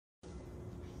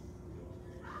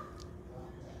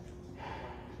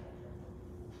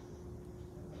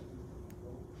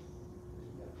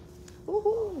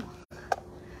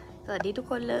สวัสดีทุก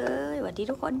คนเลยสวัสดี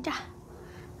ทุกคนจ้ะ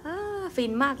ฟิ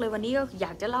นมากเลยวันนี้ก็อย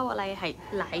ากจะเล่าอะไรให้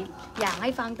หลายอย่างใ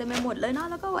ห้ฟังเต็มไปหมดเลยเนาะ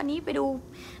แล้วก็วันนี้ไปดู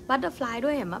บัตเตอร์ฟลายด้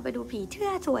วยเห็นไหมไปดูผีเชื่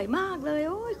อสวยมากเลย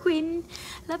โอ้ยควีน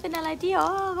แล้วเป็นอะไรที่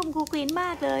คุณครูควีนม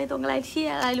ากเลยตรงอะไรเชี่ย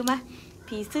อะไรรู้ไหม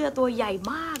ผีเสื้อตัวใหญ่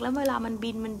มากแล้วเวลามัน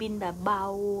บินแบบเบา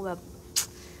แบบ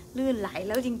ลื่นไหลแ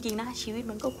ล้วจริงๆนะชีวิต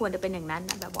มันก็ควรจะเป็นอย่างนั้น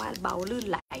นะแบบว่าเบาลื่น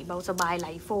ไหลเบาสบายไหล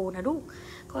โฟนะลูก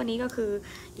ข้อนี้ก็คือ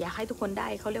อยากให้ทุกคนได้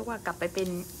เขาเรียกว่ากลับไปเป็น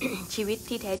ชีวิต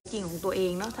ที่แท้จริงของตัวเอ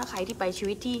งเนาะถ้าใครที่ไปชี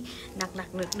วิตที่หนัก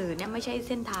ๆเหนื่อยๆเนี่ยไม่ใช่เ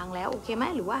ส้นทางแล้วโอเคไหม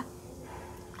หรือว่า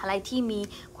อะไรที่มี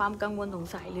ความกังวลสง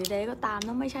สัยหรือใดก็ตาม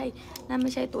นั่นไม่ใ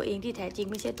ช่ตัวเองที่แท้จริง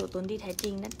ไม่ใช่ตัวตนที่แท้จริ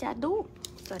งนะจ๊ะดู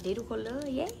สวัสดีทุกคนเลย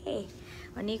เย้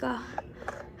วันนี้ก็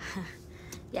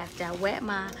อยากจะแวะ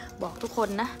มาบอกทุกคน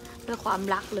นะด้วยความ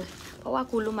รักเลยเพราะว่า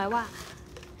คุณรู้ไหมว่า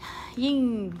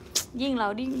ยิ่งเรา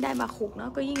ได้มาขุกเนา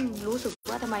ะก็ยิ่งรู้สึก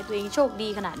ว่าทำไมตัวเองโชคดี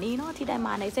ขนาดนี้เนาะที่ได้ม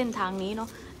าในเส้นทางนี้เนาะ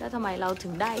แล้วทำไมเราถึ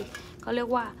งได้เขาเรียก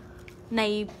ว่าใน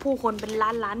ผู้คนเป็น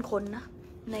ล้านคนนะ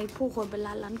ในผู้คนเป็น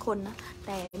ล้านคนนะแ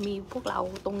ต่มีพวกเรา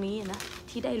ตรงนี้นะ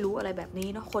ที่ได้รู้อะไรแบบนี้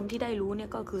เนาะคนที่ได้รู้เนี่ย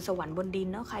ก็คือสวรรค์บนดิน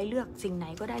เนาะใครเลือกสิ่งไหน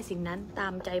ก็ได้สิ่งนั้นตา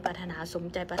มใจปรารถนาสม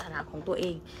ใจปรารถนาของตัวเอ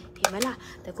งเห็นไหมล่ะ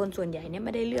แต่คนส่วนใหญ่เนี่ยไ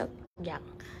ม่ได้เลือกอ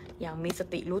ย่างมีส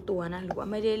ติรู้ตัวนะหรือว่า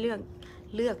ไม่ได้เลือ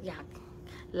กอ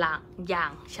ย่า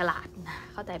งฉลาดนะ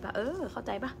เข้าใจปะเข้าใ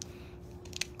จปะ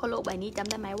ก็โลกใบนี้จำ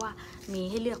ได้ไหมว่ามี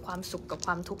ให้เลือกความสุขกับค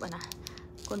วามทุกข์นะ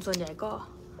คนส่วนใหญ่ก็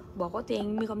บอกว่าตัวเอง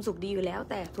มีความสุขดีอยู่แล้ว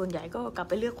แต่ส่วนใหญ่ก็กลับ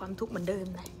ไปเลือกความทุกข์เหมือนเดิม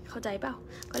นะเข้าใจเปล่า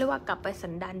ก็เรียกว่ากลับไปสั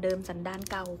นดานเดิมสันดาน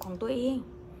เก่าของตัวเอง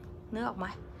เนื้อออกไหม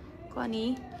ข้อนี้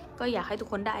ก็อยากให้ทุก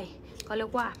คนได้ก็เรีย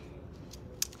กว่า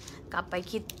กลับไป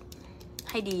คิด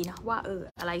ให้ดีนะว่า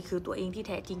อะไรคือตัวเองที่แ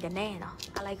ท้จริงกันแน่เนาะ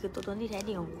อะไรคือตัวตนที่แท้จ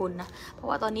ริงของคุณนะเพราะ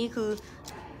ว่าตอนนี้คือ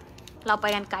เราไป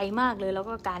กันไกลมากเลยแล้ว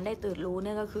ก็การได้ตื่นรู้เ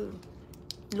นี่ยก็คือ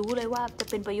รู้เลยว่าจะ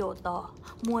เป็นประโยชน์ต่อ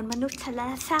มวลมนุษย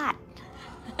ชาติ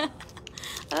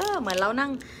เหมือนเรา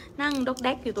นั่งดอกแด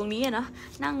กอยู่ตรงนี้นะ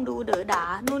นั่งดูเด๋อด่า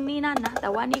นู่นนี่นั่นนะแต่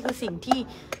ว่านี่คือสิ่งที่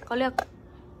เขาเรียก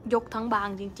ยกทั้งบาง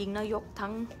จริงๆนะยกทั้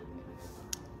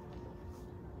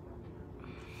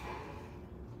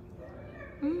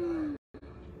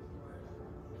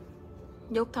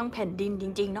งแผ่นดินจ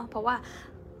ริงๆเนาะเพราะว่า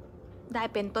ได้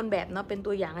เป็นต้นแบบเนาะเป็น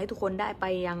ตัวอย่างให้ทุกคนได้ไป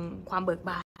ยังความเบิก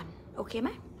บานโอเคไห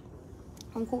ม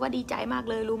คุณครูก็ดีใจมาก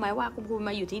เลยรู้ไหมว่าคุณครู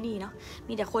มาอยู่ที่นี่เนาะ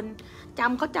มีแต่คน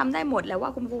เขาจำได้หมดแหละว่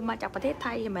าคุณครูมาจากประเทศไท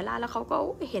ยเห็นไหมล่ะแล้วเขาก็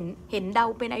เห็นเดา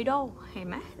เป็นไอดอลเห็น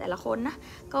ไหมแต่ละคนนะ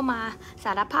ก็มาส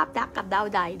ารภาพรักกับดาว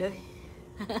ใดเลย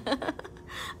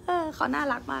เขาน่า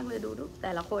รักมากเลยดูแ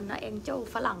ต่ละคนนะแองเจิล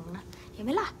ฝรั่งนะเห็นไห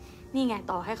มล่ะนี่ไง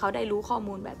ต่อให้เขาได้รู้ข้อ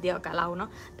มูลแบบเดียวกับเราเนาะ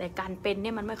แต่การเป็นเ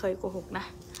นี่ยมันไม่เคยโกหกนะ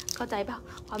เข้าใจเปล่า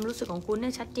ความรู้สึกของคุณเนี่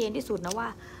ยชัดเจนที่สุดนะว่า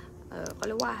เขาเ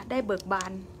รียกว่าได้เบิกบา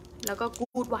นแล้วก็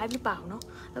กูดไว้หรือเปล่าเนาะ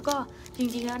แล้วก็จ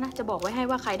ริงๆแล้วนะจะบอกไว้ให้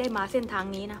ว่าใครได้มาเส้นทาง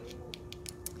นี้นะ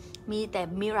มีแต่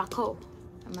มิราเคิล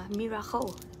มามิราเคิ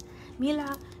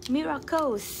ล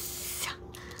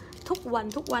ทุกวัน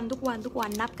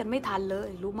นับกันไม่ทันเลย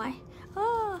รู้ไหม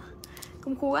คุ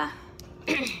ณครูอะ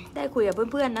ได้คุยกับ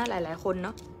เพื่อนๆนะหลายๆคนเน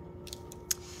าะ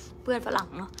เพื่อนฝรั่ง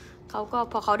เนาะเขาก็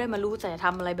พอเขาได้มารู้สัจธร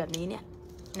รมอะไรแบบนี้เนี่ย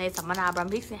ในสัมมนาบรัม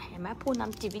พิกเนี่ยเห็นไหมผู้น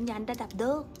ำจิตวิญญาณระดับเ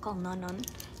ดิมของนอน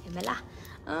เห็นไหมล่ะ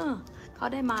เขา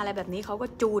ได้มาอะไรแบบนี้เขาก็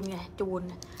จูนไง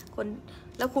คน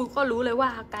แล้วคุณก็รู้เลยว่า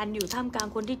การอยู่ท่ามกลาง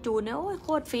คนที่จูนเนี่ยโอ้ยโค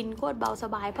ตรฟินโคตรเบาส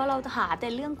บายเพราะเราหาแต่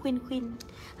เรื่องควิน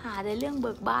หาแต่เรื่องเ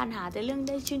บิกบานหาแต่เรื่องไ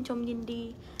ด้ชื่นชมยินดี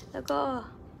แล้วก็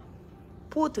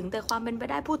พูดถึงแต่ความเป็นไป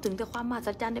ได้พูดถึงแต่ความมหัศ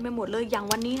จรรย์ได้ไปหมดเลยอย่าง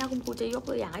วันนี้นะคุณครูจะยก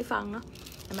ตัวอย่างให้ฟังเนาะ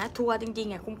เห็นไหมทัวร์จริง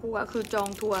ๆอ่ะคุณครูก็คือจอง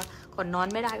ทัวร์ก่อนนอน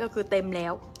ไม่ได้ก็คือเต็มแล้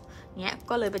วเนี้ย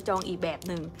ก็เลยไปจองอีกแบบ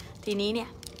หนึ่งทีนี้เนี่ย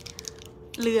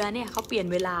เรือเนี่ยเขาเปลี่ยน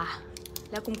เวลา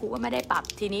แล้วคุณครูก็ไม่ได้ปรับ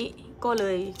ทีนี้ก็เ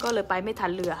ลยไปไม่ทั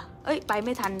นเรือไปไ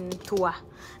ม่ทันทัวร์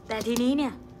แต่ทีนี้เนี่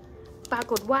ยปรา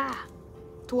กฏว่า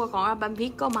ทัวร์ของบัมพิ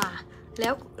กก็มาแ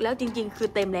ล้วจริงๆคือ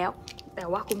เต็มแล้วแต่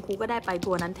ว่าคุณครูก็ได้ไป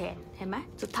ทัวร์นั้นแทนเห็นไหม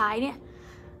สุดท้ายเนี่ย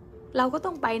เราก็ต้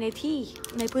องไปใ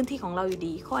นพื้นที่ของเราอยู่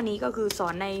ดีข้อนี้ก็คือสอ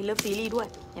นในเลิฟซีรีส์ด้วย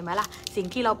เห็นไหมล่ะสิ่ง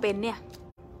ที่เราเป็นเนี่ย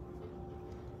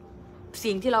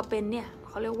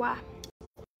เขาเรียกว่า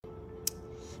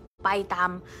ไปตา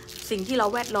มสิ่งที่เรา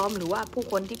แวดล้อมหรือว่าผู้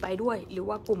คนที่ไปด้วยหรือ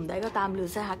ว่ากลุ่มใดก็ตามหรือ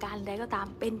สถานการณ์ใดก็ตาม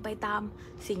เป็นไปตาม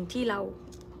สิ่งที่เรา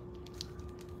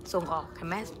ส่งออกเห็น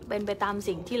ไหมเป็นไปตาม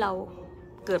สิ่งที่เรา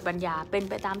เกิดปัญญาเป็น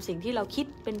ไปตามสิ่งที่เราคิด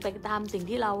เป็นไปตามสิ่ง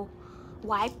ที่เรา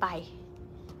ไว้ไป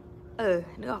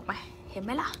นึกออกไหมเห็นไห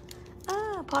มล่ะ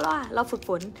เพราะว่าเราฝึกฝ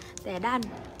นแต่ด้าน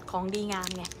ของดีงาม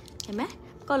ไงเห็นไหม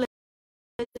ก็เลย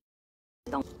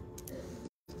ต้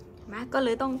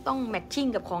องแมทชิ่ง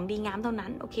กับของดีงามเท่านั้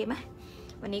นโอเคไหม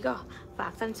วันนี้ก็ฝา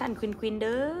กสั้นๆควินเ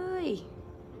ด้อ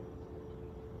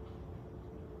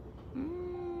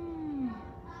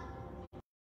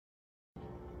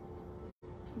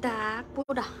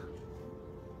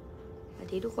วั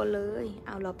สดีทุกคนเลยเอ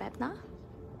ารอแป๊บนะ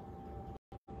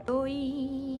โอ้ย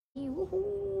วู้ฮู้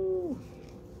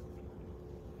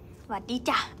สวัสดี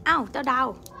จ้ะอ้าวเจ้าดาว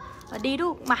สวัสดีลู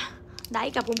กมาได้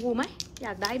กับคุณครูไหมอย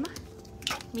ากได้ไหม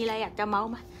มีอะไรอยากจะเมา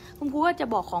ไหมคุณครูก็จะ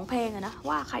บอกของแพงอะนะ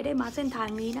ว่าใครได้มาเส้นทาง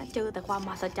นี้นะเจอแต่ความม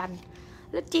หัศจรรย์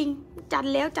แล้วจริงจัน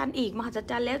แล้วจันอีกมหัศ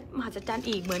จรรย์แล้วมหัศจรรย์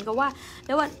อีกเหมือนกับว่าแ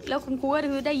ล้วคุณครูก็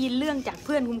คือได้ยินเรื่องจากเ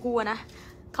พื่อนคุณครูนะ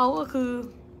เขาก็คือ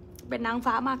เป็นนาง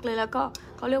ฟ้ามากเลยแล้วก็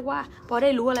เขาเรียกว่าพอได้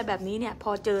รู้อะไรแบบนี้เนี่ยพ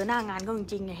อเจอหน้างานเขาจ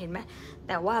ริงๆเนี่ยเห็นไหมแ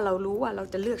ต่ว่าเรารู้ว่าเรา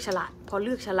จะเลือกฉลาดพอเ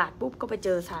ลือกฉลาดปุ๊บก็ไปเจ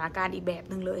อสถานการณ์อีกแบบ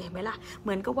หนึ่งเลยเห็นไหมล่ะเห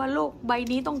มือนกับว่าโลกใบ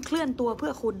นี้ต้องเคลื่อนตัวเพื่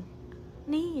อคุณ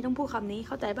นี่ต้องพูดคำนี้เ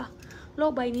ข้าใจปะโล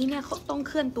กใบนี้เนี่ยเขาต้องเ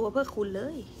คลื่อนตัวเพื่อคุณเล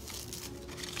ย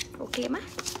โอเคไหม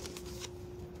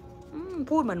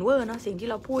พูดเหมือนเวอร์เนาะสิ่งที่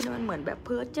เราพูดมันเหมือนแบบเ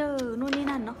พ้อเจ้อนู่นนี่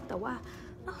นั่นเนาะแต่ว่า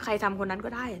ใครทำคนนั้นก็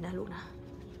ได้นะลูกนะ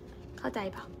เข้าใจ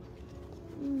ปะ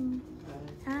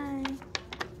ใช่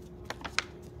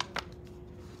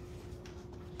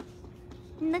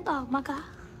นึกออกมาคะ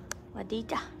สวัสดี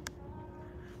จ้ะ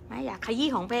ไม่อยากขยี้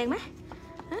ของแพงไหม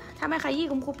ถ้าไม่ขยี้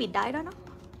คุณครูปิดได้แล้วเนาะ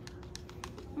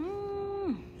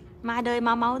มาเดยม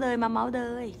าเมาเดยมาเมาเด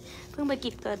ยเพิ่งไปกิ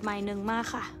บเกิดใหม่หนึ่งมา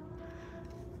ค่ะ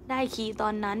ได้คีย์ตอ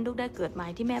นนั้นลูกได้เกิดใหม่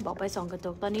ที่แม่บอกไปส่องกระจ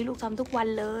กตอนนี้ลูกทำทุกวัน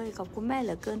เลยขอบคุณแม่เห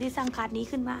ลือเกินที่สร้างคาร์ดนี้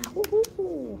ขึ้นมา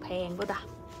แพงปะจ๊ะ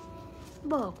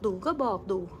บอกดูก็บอก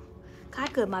ดูคาร์ด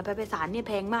เกิดมาไปศาลเนี่ย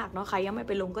แพงมากเนาะใครยังไม่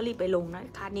ไปลงก็รีบไปลงนะ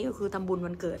คาร์ดนี้ก็คือทำบุญ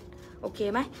วันเกิดโอเค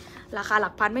ไหมราคาหลั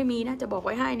กพันไม่มีนะจะบอกไ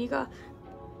ว้ให้นี่ก็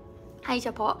ให้เฉ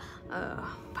พาะ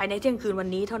ภายในเที่ยงคืนวัน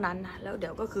นี้เท่านั้นนะแล้วเดี๋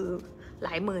ยวก็คือหล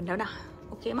ายหมื่นแล้วนะ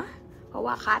โอเคไหมเพราะ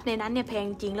ว่าคาร์ดในนั้นเนี่ยแพง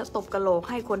จริงแล้วตบกระโหลก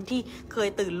ให้คนที่เคย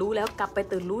ตื่นรู้แล้วกลับไป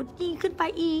ตื่นรู้ยิ่งขึ้นไป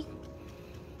อีก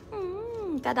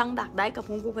กระดังดักได้กับ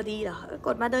พุงกูพอดีเหรอก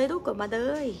ดมาเลยทุกกดมาเล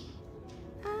ย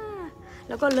แ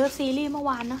ล้วก็เลิฟซีรีส์เมื่อ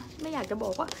วานนะไม่อยากจะบอ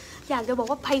กว่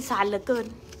าไพศาลเหลือเกิน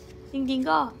จริงๆ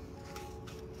ก็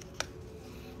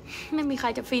ไม่มีใคร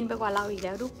จะฟินไปกว่าเราอีกแ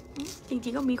ล้วทุกจริ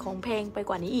งๆก็มีของแพงไป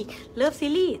กว่านี้อีกเลิฟซี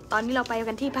รีส์ตอนนี้เราไป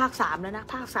กันที่ภาค3แล้วนะ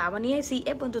ภาค3วันนี้ให้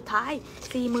CF บนสุดท้าย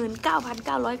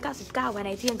 49,999 ภายใน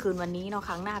เที่ยงคืนวันนี้เนาะค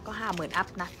รั้งหน้าก็ 50,000 อัพ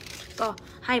นะก็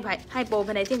ให้โปรภ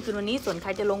ายในเที่ยงคืนวันนี้ส่วนใคร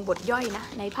จะลงบทย่อยนะ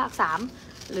ในภาค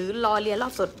3หรือรอเรียนรอ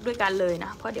บสดด้วยกันเลยน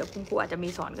ะเพราะเดี๋ยวคุณครูอาจจะมี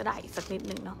สอนก็ได้สักนิด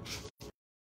นึงเนาะ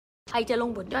ใครจะลง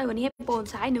บทย่อยวันนี้ให้โปร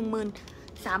ซ้าย 13,333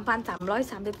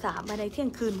 ภายในเที่ยง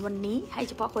คืนวันนี้ให้เ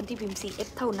ฉพาะคนที่พิมพ์ CF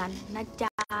เท่านั้นนะจ๊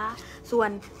ะส่วน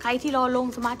ใครที่รอลง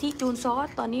สมาธิจูนซอส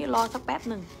ตอนนี้รอสักแป๊บ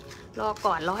หนึ่งรอ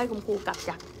ก่อนรอให้คุณครูกลับ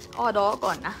จากอ้อดอก่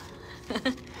อนนะ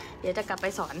เดี๋ยวจะกลับไป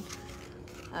สอน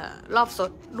รอบส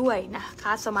ดด้วยนะค่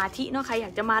าสมาธิเนาะใครอย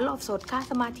ากจะมารอบสดค่า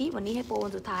สมาธิวันนี้ให้โปรวั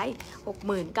นสุดท้าย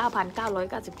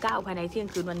 69,999 ภายในเที่ยง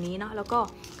คืนวันนี้เนาะแล้วก็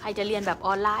ใครจะเรียนแบบอ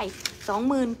อนไลน์ 24,000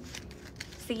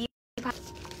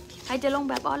 ใครจะลง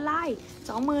แบบออนไลน์ 24,000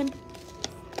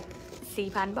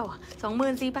 เปล่า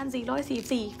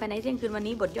 24,444 ภายในเที่ยงคืนวัน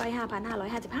นี้บทย่อย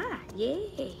 5,555 เย้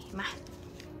มา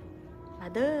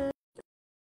เด้อ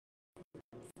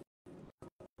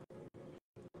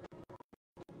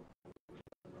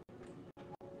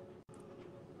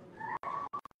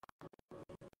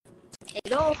เฮล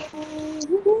โล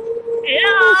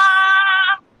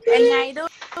เป็นไงดู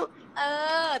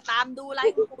ตามดูไล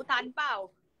ฟ์คุณครูทันเปล่า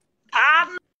ทัน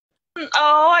โ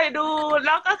อ้ยดูแ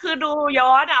ล้วก็คือดูย้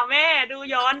อนอ่ะแม่ดู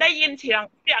ย้อนได้ยินเสีย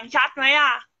งชัดไหมอ่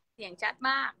ะเสียงชัดม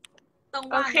ากต้อง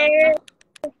ว่าโอเค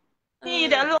นี่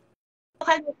เดี๋ยวลูกใค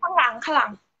รอยู่ข้างหลัง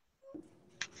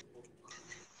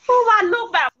ผู้วาดรูป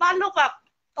แบบ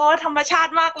โอ้ธรรมชา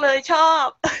ติมากเลยชอบ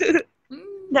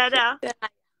เดี๋ยว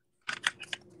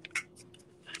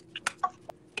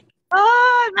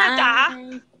แม่จ๋า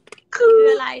คือ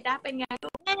อะไรนะเป็นไงลู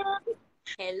ก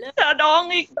เห็นเลยจะดอง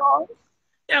อีกดอง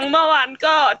อย่างเมื่อวาน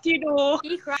ก็ที่ดู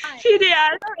ที่เดีย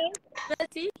ร์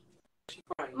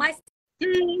My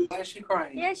Why is she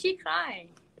crying? Yeah, she crying.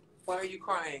 Why are you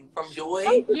crying? From joy?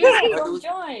 Yeah, from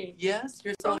joy. Yes,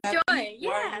 you're so happy. Joy, yeah.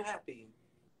 Why are you happy?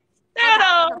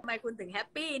 ทำไมคุณถึงแฮป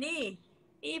ปี้นี่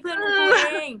เพื่อนคุณ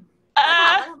เองถาม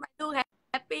ว่าทำไมดูแฮ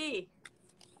ปปี้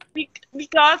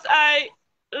Because I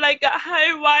like a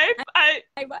high wife.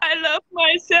 I love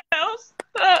myself.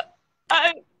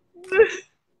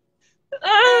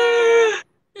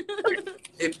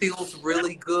 It feels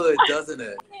really good, doesn't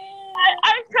it?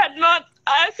 I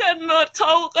cannot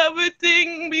talk everything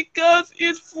because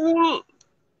it's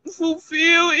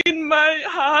fulfilled in my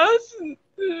heart.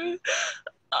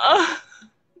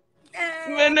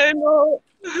 When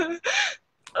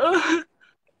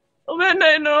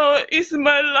I know it's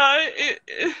my life,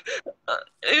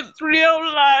 it's real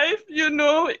life, you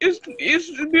know, it's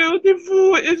beautiful,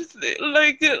 it's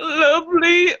like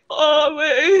lovely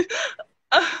always.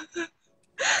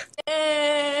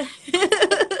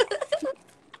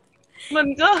 มัน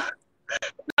ก็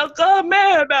แล้วก็แม่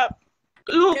แบบ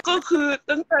ลูกก็คือ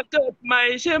ตั้งแต่เกิดใหม่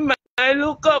ใช่ไหมลู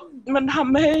กก็มันท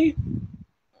ำให้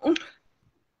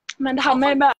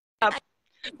แบบ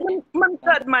มันเ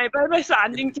กิดใหม่ไปศาล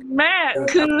จริงๆแม่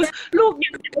คือลูกยั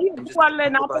งใช้อยู่ทุกวันเลย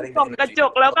นะไปส่องกระจ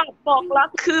กแล้วแบบบอกรัก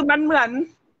คือมันเหมือน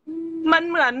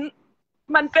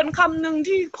มันเป็นคำหนึ่ง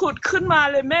ที่ผุดขึ้นมา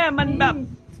เลยแม่มันแบบ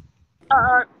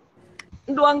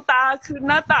ดวงตาคือห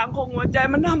น้าต่างของหัวใจ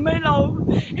มันทำให้เรา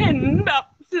เห็นแบบ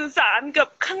สื่อสารกับ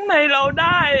ข้างในเราไ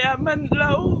ด้อะมันแ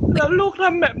ล้วลูกท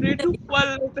ำแบบนี้ทุกวัน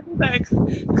เลยตั้งแต่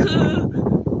คือ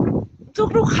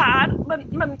ทุกคาร์ด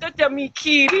มันก็จะมี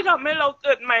คีย์ที่ทำให้เราเ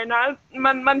กิดใหม่นะ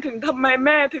มันถึงทำไมแ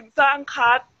ม่ถึงสร้างค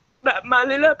าร์ดแบบมาเ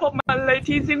รื่อยๆเพราะมันเลย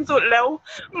ที่สิ้นสุดแล้ว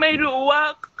ไม่รู้ว่า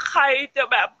ใครจะ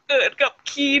แบบเกิดกับ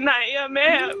คีย์ไหนอะแม่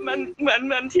มันเห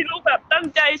มือนที่ลูกแบบตั้ง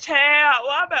ใจแชร์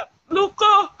ว่าแบบลูก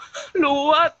ก็รู้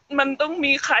ว่ามันต้อง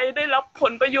มีใครได้รับผ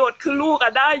ลประโยชน์คือลูกอ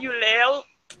ะได้อยู่แล้ว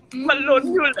มันล้น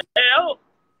อยู่แล้ว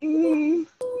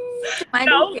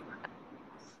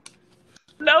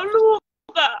แล้วลูก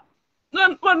อะ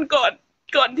วัน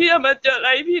ก่อนที่จะมาเจอไ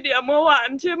อ้พี่เดียเมื่อวาน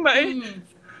ใช่ไหม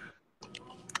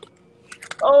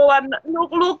วัน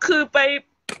ลูกคือไป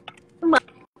เห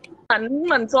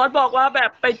มือนซอสบอกว่าแบ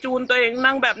บไปจูนตัวเอง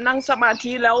นั่งสมา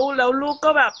ธิแล้วลูกก็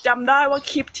แบบจำได้ว่า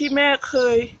คลิปที่แม่เค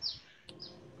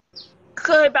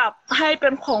ยแบบให้เป็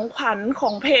นของขวัญขอ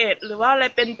งเพจหรือว่าอะไร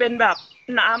เป็นแบบ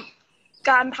น้ำ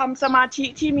การทำสมาธิ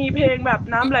ที่มีเพลงแบบ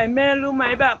น้ำไหลแม่รู้ไหม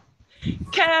แบบ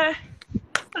แค่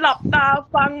หลับตา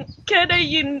ฟังแค่ได้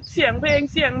ยินเสียงเพลง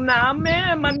เสียงน้ำแม่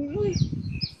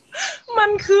มั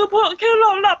นคือพอแค่เร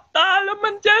าหลับตาแล้ว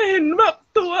มันจะเห็นแบบ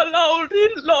ตัวเราที่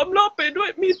ล้อมรอบไปด้วย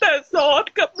มีแต่ซอส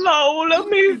กับเราแล้ว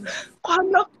มีความ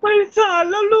รักไพศาล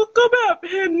แล้วลูกก็แบบ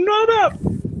เห็นว่าแบบ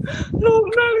ลูก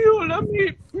นั่งอยู่แล้วมี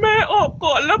แม่ออก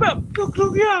ก่อนแล้วแบบทุ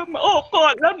กอย่างมาออกก่อ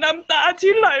นแล้วน้ำตา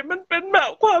ที่ไหลมันเป็นแบบ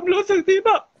ความรู้สึกที่แ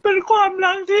บบเป็นความ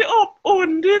รักที่อบอุ่น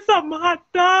ที่สัมผัส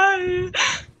ได้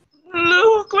ลู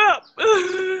กแบบ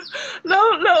แล้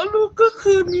วลูกก็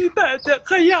คือมีแต่จะ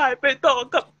ขยายไปต่อ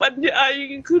กับปัญญา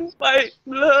ยิ่งขึ้นไป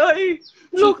เลย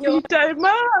ลูกดีใจม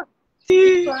ากที่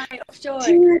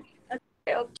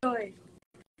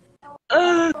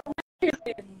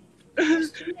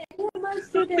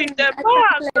ลูกดีใจมา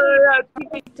กเลยอ่ะ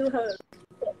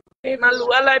ที่มารู้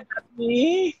อะไรแบบ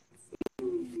นี้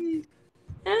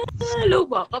ลูก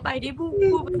บอกเข้าไปที่พูด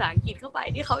ภาษาอังกฤษเข้าไป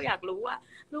ที่เขาอยากรู้ว่า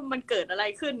ลูกมันเกิดอะไร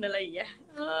ขึ้นอะไรอย่างเงี้ย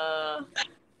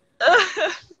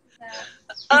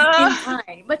in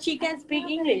Thai but she can speak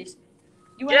English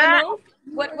you wanna know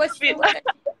what she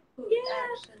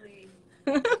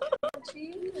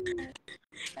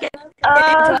yeah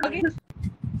actually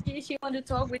she want to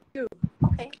talk with you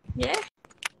okay yeah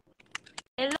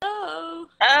hello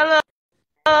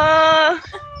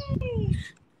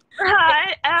Hi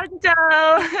Angel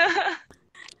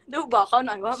ลูกบอกเขาห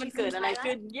น่อยว่ามันเกิดอะไร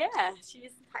ขึ้น yeah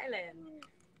she's Thailand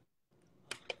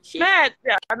แม่เ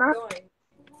ดี๋ยวนะ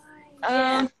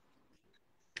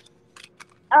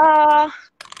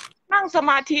นั่งส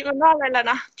มาธิมันว่าอะไรล่ะ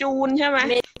นะจูนใช่ไหม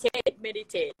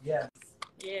meditate yes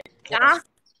yeah นะ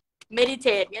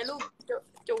meditate ไงลูก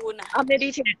จูนอ่ะ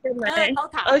meditate ใช่ไหมเขา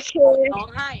ถาม โอเคร้อง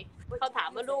ไห้เขาถาม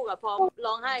ว่าลูกอ่ะพอ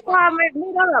ร้องไห้ว่าไม่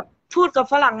ได้แบบพูดกับ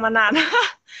ฝรั่งมานาน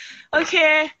โอเค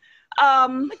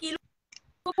เมื่อกี้ลูก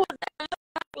ก็พูด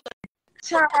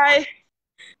ใช่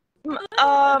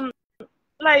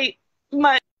like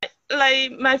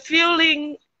my feeling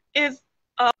is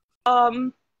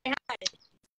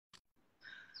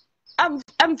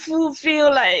I'm feel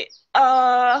like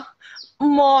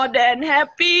more than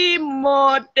happy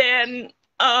more than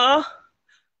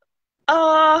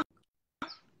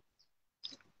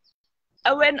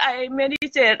when I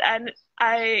meditate and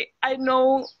I know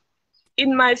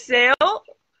in myself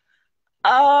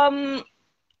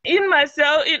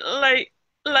it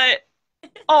like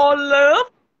all love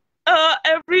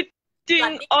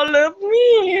everything all love me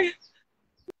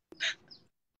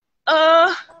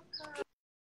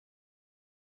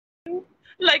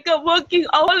like a working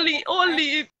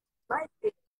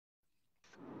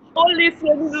only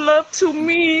send love to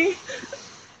me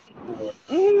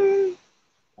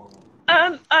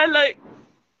and I like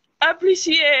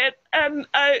appreciate and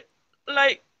I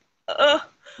like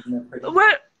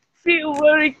feel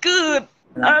very good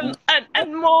and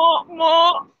more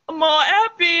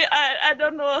happy I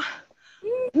don't know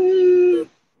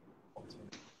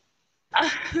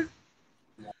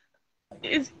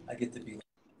I get to be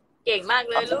เก่งมาก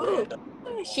เลยลูก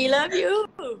she love you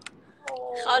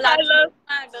เขารัก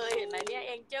มากเลยเห็นไหมเนี่ย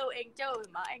angel เห็น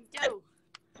ไหม angel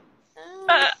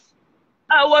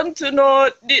I want to know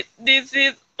this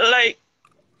is like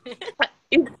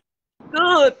it's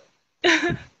good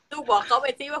ลูกบอกเขาไป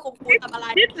ซิว่าคุณครูทำอะไร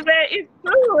this way is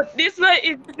good this way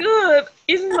is good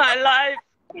in my life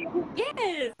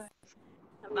yes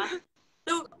ทำไม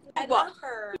ลูกบอก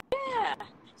her yeah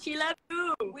she love you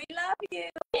we love you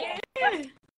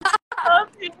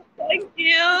love you thank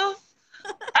you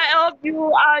I hope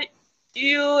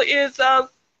you is a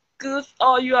good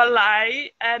all your life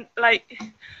and like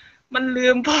มันลื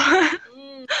มเพราะ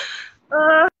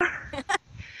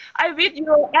I wish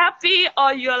you happy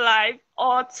all your life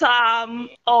all time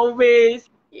always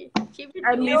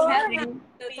and listening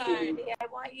I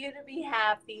want you to be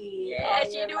happy. yeah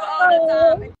she do all the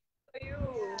time for you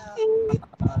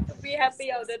To be happy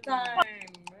all the time.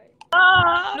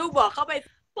 ลูกบอกเขาไป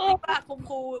ว่าคุณ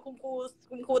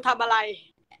ครูทำอะไร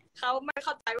เขาไม่เ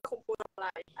ข้าใจว่าคุณครูทำอะไร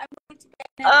I'm going to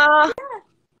bed now.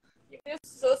 You feel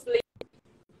so sleepy.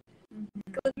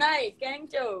 good night แกง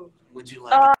โจ Would you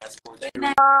like to ask one?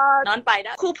 นอนไปแ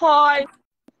ล้ว ครูพลอย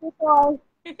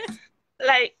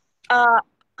like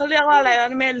เขาเรียกว่าอะไรวะ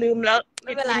แม่ลืมแล้ว ไ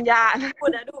ม่เป็นไร จิตวิญญาณ พูด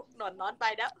นะลูกนอนไป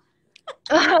แล้ว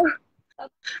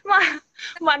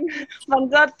มัน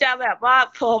ก็จะแบบว่า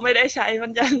พอไม่ได้ใช้มั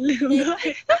นจะลืมด้วย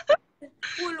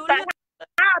พูดรู้ แต่ เรื่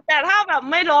อง แต่ถ้าแบบ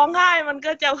ไม่ร้องไห้มัน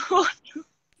ก็จะพูด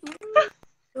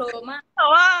โผล่มาก แต่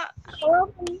ว่า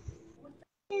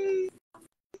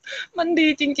มันดี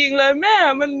จริงๆเลยแม่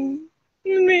มัน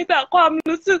มีแต่ความ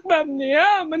รู้สึกแบบเนี้ย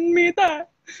มันมีแต่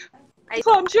ค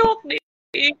วามโชคดี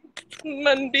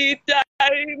มันดีใจ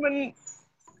มั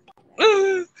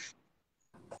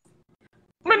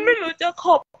นไม่รู้จะข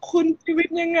อบคุณชีวิต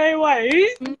ยังไงไหว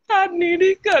ชาตินี้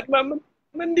ที่เกิดมา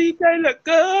มันดีใจเหลือเ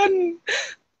กิน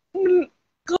มัน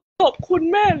ขอบคุณ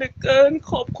แม่เหลือเกิน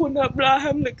ขอบคุณอับรา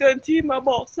ฮัมเหลือเกินที่มา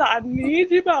บอกสารนี้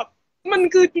ที่แบบมัน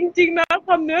คือจริงๆนะค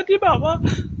ำเนี้ยที่แบบว่า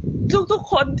ทุก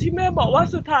ๆคนที่แม่บอกว่า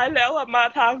สุดท้ายแล้วอะมา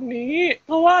ทางนี้ เ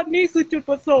พราะว่านี่คือจุด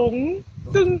ประสงค์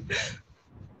ซึ่ง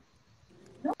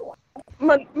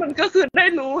มันก็คือได้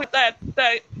รู้แต่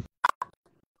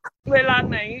เวลา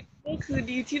ไหนก็คือ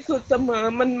ดีที่สุดเสมอ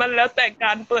มันแล้วแต่ก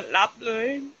ารเปิดรับเลย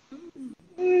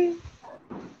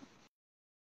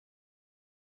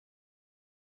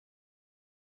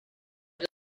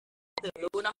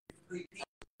รู้เนาะ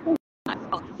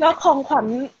แล้วของขวัญ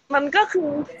มันก็คือ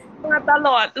มาตล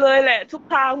อดเลยแหละทุก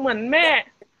ทางเหมือนแม่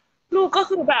ลูกก็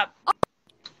คือแบบ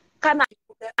ขนาด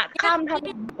ข้ามทาง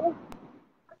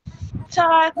ใ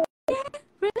ช่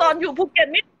ตอนอยู่ภูเก็ต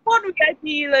นี่โคตร VIP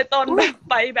เลยตอนแบบ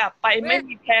ไปไม่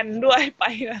มีแผนด้วยไป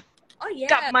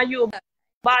กลับมาอยู่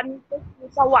บ้านก็คือ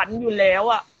สวรรค์อยู่แล้ว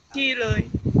อ่ะที่เลย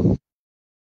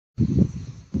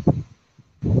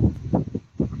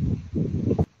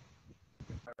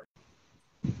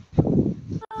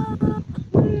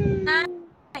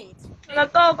แล้ว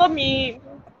ก็มี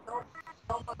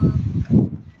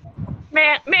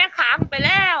แม่ค้างไปแ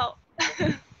ล้ว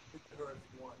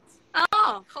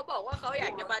เขาบอกว่าเขาอยา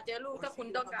กจะมาเจอลูกถ้าคุณ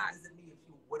ต้องการ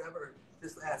Whatever,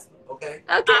 just ask me, okay?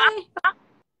 โอเค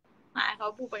เขา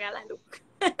พูดไปงั้นแหละลูก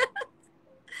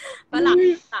ฝรั่ง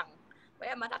สั่งแว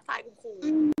ะมาทักทายคุณครู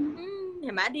เ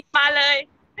ห็นไหมดี มาเลย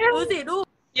ดูสิลูก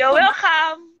เดี๋ยวเวลคั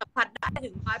ม สัมผัสได้ถึ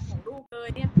งไฟของลูกเลย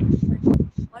เนี่ย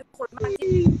คนมาก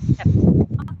ที่แบบ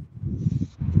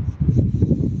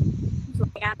สว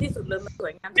ยงามที่สุดเลยมันส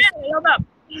วยงามที่สุด แล้วแบบ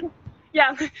อ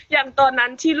ย่างตอนนั้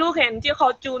นที่ลูกเห็นที่เขา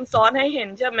จูนซ้อนให้เห็น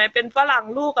ใช่ไหมเป็นฝรั่ง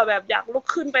ลูกอะแบบอยากลุก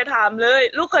ขึ้นไปถามเลย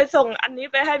ลูกเคยส่งอันนี้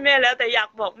ไปให้แม่แล้วแต่อยาก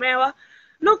บอกแม่ว่า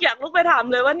ลูกอยากลุกไปถาม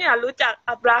เลยว่าเนี่ยรู้จัก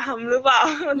อับราฮัมหรือเปล่า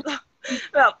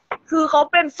แบบคือเขา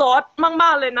เป็นซอสมา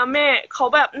กๆเลยนะแม่เขา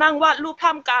แบบนั่งวาดรูปท่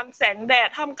ามกลางแสงแดด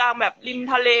ท่ามกลางแบบริม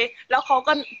ทะเลแล้วเขา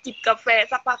ก็จิบกาแฟ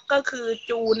สักพักก็คือ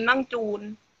จูนนั่งจูน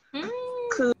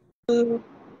คือ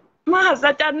มหัศ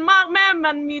จรรย์มากแม่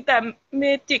มันมีแต่เม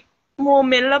จิกโม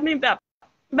เมนต์แล้วมีแบบ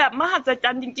มหัศจร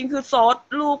รย์จริงๆคือซอส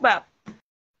ลูกแบบ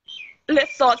เลส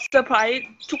ซอสเซอร์ไพรส์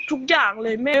ทุกอย่างเล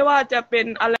ยไม่ว่าจะเป็น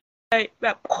อะไรแบ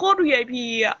บโคตร VIP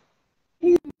อ่ะ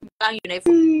กำลังอยู่ใน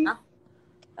ฝุ่นนะ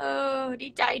ดี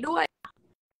ใจด้วย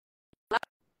แล้ว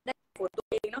ได้ผลตัว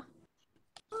เองเนาะ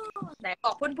ไหนบ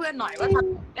อกเพื่อนๆหน่อยว่าท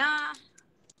ำนะ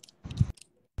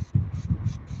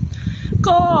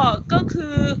ก็คื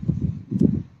อ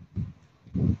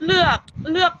เ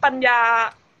ลือกปัญญา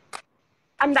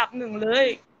อันดับหนึ่งเลย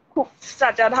ถูกสั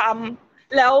จธรรม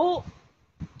แล้ว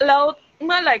เ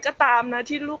มื่อไหร่ก็ตามนะ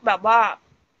ที่ลูกแบบว่า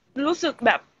รู้สึกแ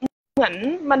บบเหมือน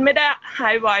มันไม่ได้หา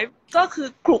ยไวก็คือ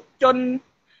คลุกจน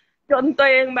ตัว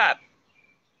เองแบบ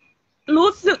รู้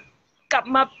สึกกลับ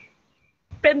มา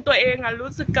เป็นตัวเองอ่ะ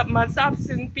รู้สึกกลับมาซาบ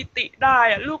ซึ้งปิติได้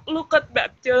อ่ะลูกก็แบบ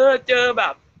เจอแบ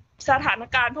บสถาน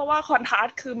การณ์เพราะว่าคอนทราส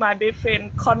ต์คือมาเดฟเฟน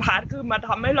คอนทราสต์คือมาท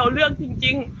ำให้เราเลือกจ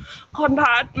ริงๆคอนทร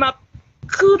าสต์มา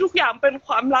คือทุกอย่างเป็นค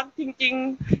วามรักจริง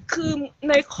ๆคือ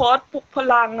ในคอร์สปลุกพ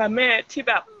ลังอะแม่ที่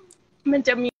แบบมันจ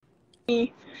ะมี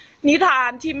นิทา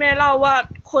นที่แม่เล่าว่า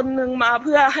คนหนึ่งมาเ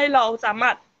พื่อให้เราสามา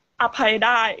รถอภัยไ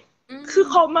ด้คือ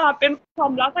เขามาเป็นควา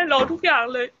มรักให้เราทุกอย่าง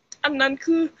เลยอันนั้น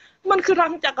คือมันคือรั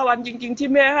งจักรวาลจริงๆที่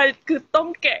แม่ให้คือต้อง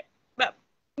แกะแบบ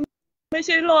ไม่ใ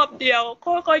ช่รอบเดียว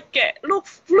ค่อยๆแกะ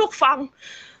ลูกฟั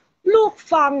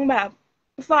งแบบ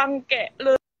ฟังแกะเล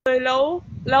ยแ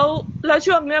ล้ว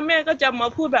ช่วงนี้แม่ก็จะมา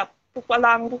พูดแบบปลุกพ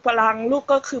ลังลูก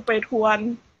ก็คือไปทวน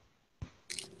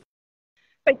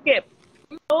ไปเก็บ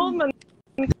แล้วมัน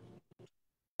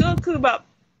ก็คือแบบ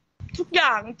ทุกอ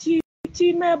ย่างที่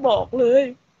แม่บอกเลย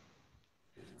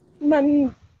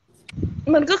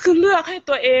มันก็คือเลือกให้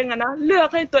ตัวเองอะนะเลือก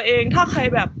ให้ตัวเองถ้าใคร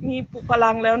แบบมีปลุกพ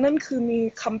ลังแล้วนั่นคือมี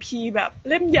คัมภีร์แบบ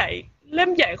เล่มให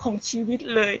ญ่ของชีวิต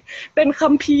เลยเป็นคั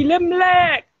มภีร์เล่มแร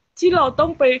กที่เราต้อ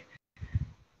งไป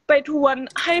ทวน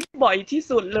ให้บ่อยที่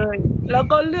สุดเลยแล้ว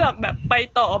ก็เลือกแบบไป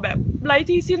ต่อแบบไร้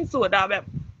ที่สิ้นสุดอะแบบ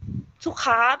ทุกค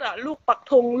ลาสอะลูกปัก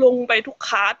ธงลงไปทุก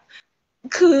คลาส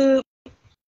คือ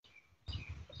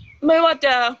ไม่ว่าจ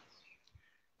ะ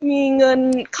มีเงิน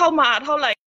เข้ามาเท่าไห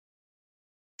ร่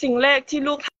สิ่งแรกที่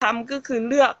ลูกทำก็คือ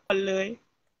เลือกก่อนเลย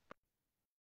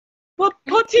เ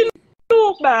พราะที่ลู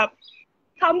กแบบ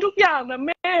ทำทุกอย่างนะแ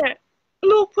ม่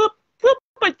ลูกเพื่อ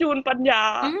ประจูนปัญญา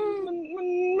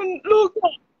มันลูก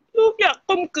อยาก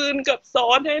กลมกลืนกับสอ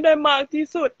นให้ได้มากที่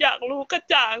สุดอยากรู้กระ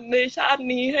จ่างในชาติ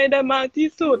นี้ให้ได้มากที่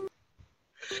สุด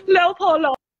แล้วพอเร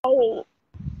า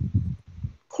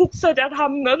คุกสัจธรร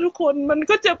มนะทุกคนมัน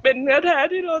ก็จะเป็นเนื้อแท้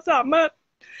ที่เราสามารถ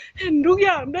เห็นทุกอ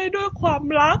ย่างได้ด้วยความ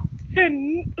รักเห็น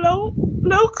แ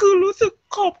ล้วคือรู้สึก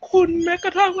ขอบคุณแม้กร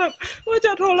ะทั่งแบบว่าจ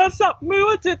ะโทรศัพท์ไม่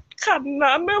ว่าจะขัน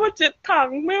น้ำไม่ว่าจะถัง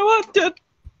ไม่ว่าจะ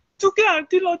ทุกอย่าง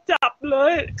ที่เราจับเล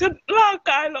ยคือร่าง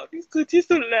กายเรานี่คือที่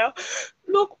สุดแล้ว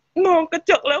ลูกมองกระ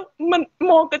จกแล้วมัน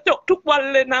มองกระจกทุกวัน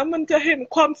เลยนะมันจะเห็น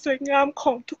ความสวยงามข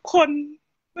องทุกคน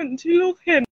เหมือนที่ลูก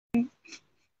เห็น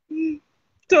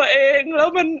ตัวเองแล้ว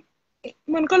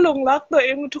มันก็หลงรักตัวเอ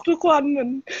งทุกๆวันเหมือ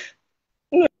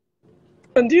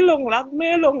นที่หลงรักแม่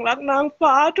หลงรักนาง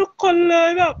ฟ้าทุกคนเลย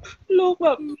แบบลูกแบ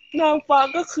บนางฟ้า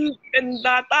ก็คือเป็น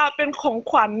data เป็นของ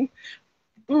ขวัญ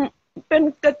เป็น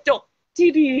กระจกที่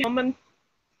ดีมัน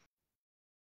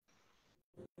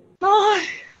โอ้ย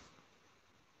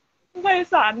ไพ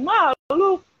ศาลมาก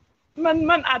ลูก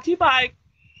มันอธิบาย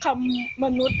คำม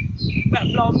นุษย์แบบ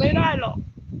เราไม่ได้หรอก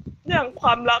อย่างคว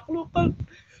ามรักลูกก็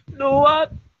รู้ว่า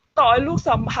ต่อให้ลูก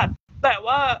สัมผัสแต่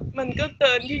ว่ามันก็เ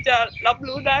กินที่จะรับ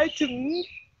รู้ได้ถึง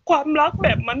ความรักแบ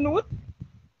บมนุษย์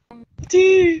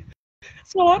ที่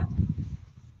ซอ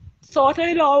สใ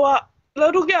ห้เราอะแล้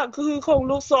วทุกอย่างคือของ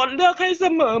ลูกซอสเลือกให้เส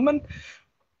มอ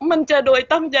มันจะโดย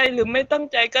ตั้งใจหรือไม่ตั้ง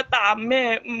ใจก็ตามแม่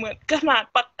เหมือนขนาด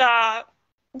ปากกา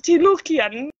ที่ลูกเขีย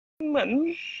นเหมือน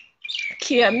เ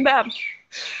ขียนแบบ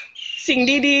สิ่ง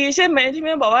ดีๆใช่ไหมที่แ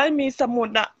ม่บอกว่ามีสมุด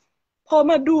อะพอ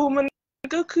มาดูมัน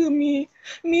ก็คือ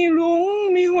มีรุ้ง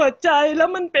มีหัวใจแล้ว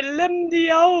มันเป็นเล่มเดี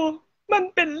ยวมัน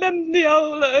เป็นเล่มเดียว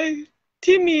เลย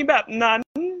ที่มีแบบนั้น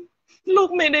ลูก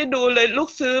ไม่ได้ดูเลยลูก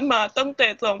ซื้อมาตั้งแต่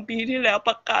2 ปีที่แล้วป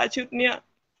ากกาชุดเนี้ย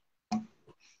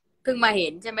เพิ่งมาเห็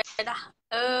นใช่ไหมล่ะ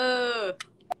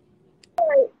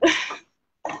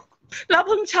แล้วเ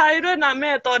พิ่งใช้ด้วยนะแ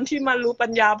ม่ตอนที่มารู้ปั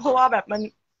ญญาเพราะว่าแบบมัน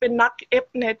เป็นนักเอฟ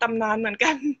ในตำนานเหมือน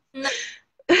กัน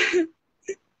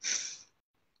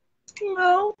แ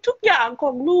ล้วทุกอย่างข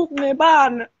องลูกในบ้าน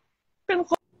เป็น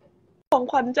ของ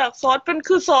ขวัญจากซอสเป็น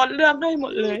คือซอสเลือกให้หม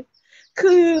ดเลย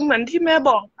คือเหมือนที่แม่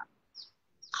บอก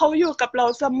เขาอยู่กับเรา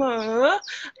เสมอ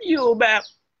อยู่แบบ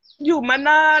อยู่มาน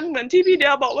านเหมือนที่พี่เดี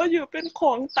ยบอกว่าอยู่เป็นข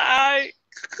องตาย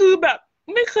คือแบบ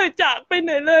ไม่เคยจากไปไห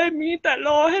นเลยมีแต่ร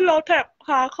อให้เราแท็บ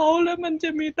หาเขาแล้วมันจะ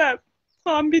มีแต่ค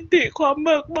วามปิติความเ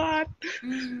บิกบาน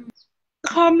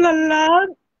ความหลั่นล้าน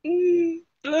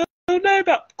แล้วได้แ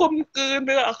บบกลมกลืนไป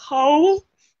กับเขา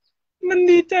มัน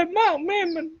ดีใจมากแม่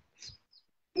มัน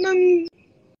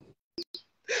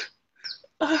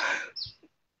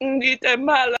ดีใจ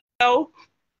มากแล้ว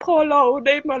พอเราไ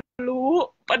ด้มารู้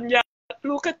ปัญญา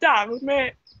รู้กระจ่างแม่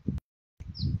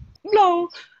เรา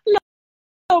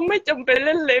เราไม่จำเป็นเ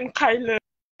ล่นเลนใครเล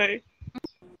ย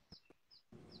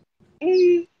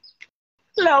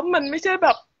แล้วมันไม่ใช่แบ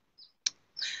บ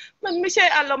มันไม่ใช่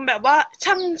อารมณ์แบบว่า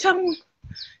ช่าง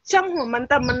หัวมัน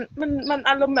แต่มัน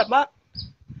อารมณ์แบบว่า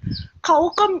เขา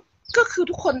ก็คือ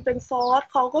ทุกคนเป็นซอส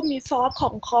เขาก็มีซอสข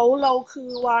องเขาเราคือ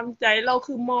วางใจเรา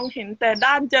คือมองเห็นแต่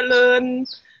ด้านเจริญ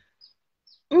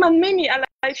มันไม่มีอะไร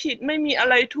ผิดไม่มีอะ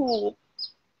ไรถูก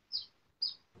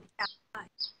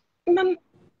มัน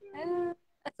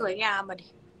สวยงามอ่ะดิ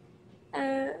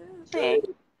เพลง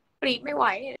ปรีไม่ไหว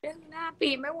หน้าปรี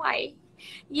ไม่ไหว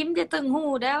ยิ้มจะตึงหู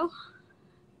แล้ว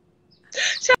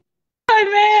ใช่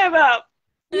แม่แบบ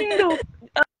ยิ่งดู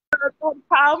ตอนเ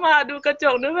ช้ามาดูกระจ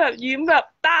กนึกแบบยิ้มแบบ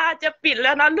ตาจะปิดแ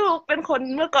ล้วนะลูกเป็นคน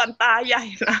เมื่อก่อนตาใหญ่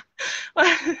นะ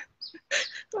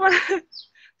มัน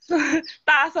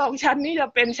ตาสองชั้นนี่จะ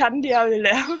เป็นชั้นเดียวอยู่แ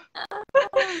ล้ว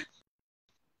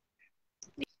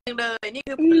เลยนี่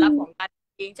คือผลลัพธ์ของการ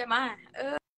จริงใช่ไหม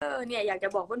เนี่ยอยากจะ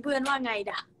บอกเพื่อนๆว่าไง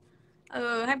ด่ะ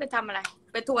ให้ไปทำอะไร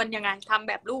ไปทวนยังไงทำ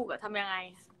แบบลูกอะทำยังไง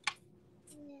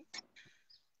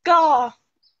ก็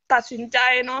ตัดสินใจ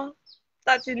เนาะ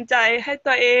ตัดสินใจให้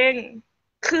ตัวเอง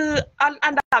คืออั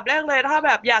นดับแรกเลยถ้าแ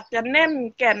บบอยากจะแน่น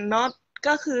แก่นเนาะ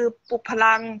ก็คือปลุกพ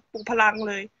ลัง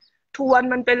เลยทวน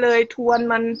มันไปเลยทวน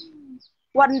มัน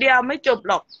วันเดียวไม่จบ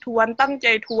หรอกทวนตั้งใจ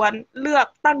ทวนเลือก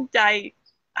ตั้งใจ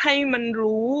ให้มัน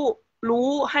รู้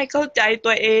ให้เข้าใจ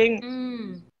ตัวเอง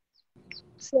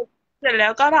เสร็จแล้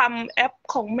วก็ทำแอป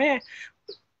ของแม่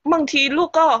บางทีลูก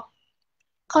ก็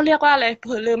เขาเรียกว่าอะไรเผ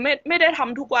ลอเลยไม่ได้ท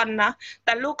ำทุกวันนะแ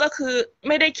ต่ลูกก็คือไ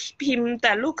ม่ได้พิมพ์แ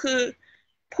ต่ลูกคือ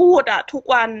พูดอะทุก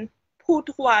วันพูด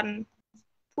ทุกวัน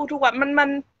พูดทุกวัน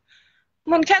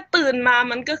มันแค่ตื่นมา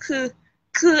มันก็คือ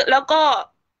แล้วก็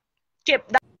เก็บ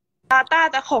Data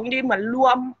แต่ของดีเหมือนร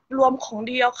วมของ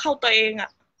ดีเอาเข้าตัวเองอ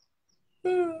ะ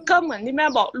ก็เหมือนที่แม่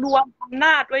บอกรวมอำน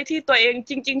าจไว้ที่ตัวเอง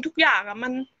จริงๆทุกอย่างอะมั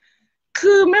น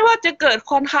คือไม่ว่าจะเกิด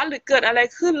คอนทราสต์หรือเกิดอะไร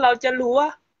ขึ้นเราจะรู้ว่า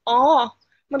อ๋อ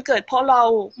มันเกิดเพราะเรา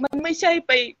มันไม่ใช่ไ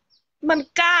ปมัน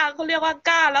กล้าเขาเรียกว่า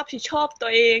กล้ารับผิดชอบตั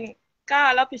วเองกล้า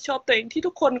รับผิดชอบตัวเองที่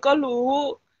ทุกคนก็รู้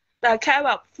แต่แค่แ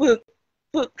บบ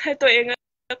ฝึกให้ตัวเอง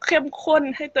เข้มข้น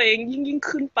ให้ตัวเองยิ่ง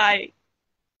ขึ้นไป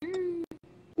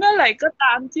เมื่อไหร่ก็ต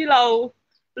ามที่เรา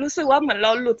รู้สึกว่าเหมือนเร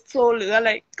าหลุดโฟลว์หรืออะไร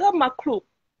ก็มาคลุก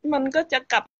มันก็จะ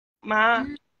กลับมา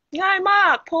ง่ายมา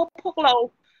กพวกเรา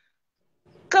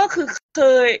ก็คือเค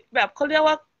ยแบบเขาเรียก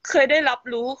ว่าเคยได้รับ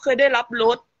รู้เคยได้รับร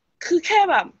สคือแค่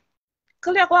แบบเข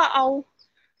าเรียกว่าเอา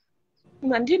เห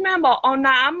มือนที่แม่บอกเอา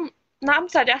น้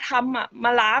ำสัจธรรมอ่ะม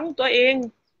าล้างตัวเอง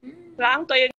แ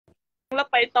ล้ว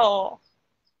ไปต่อ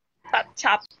ตัด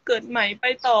ฉับเกิดใหม่ไป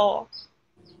ต่อ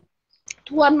ท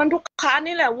วนมันทุกครั้ง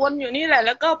นี่แหละวนอยู่นี่แหละแ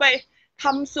ล้วก็ไปท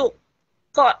ำสุข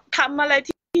ก็ทำอะไร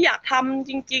ที่อยากทำ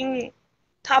จริง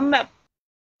ๆทำแบบ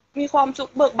มีความสุ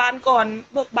ขเบิกบานก่อน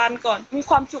มี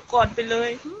ความสุขก่อนไปเลย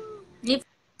นี่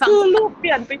คือลูกเป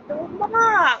ลี่ยนไปเยอะม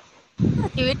าก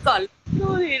ชีวิตก่อนดู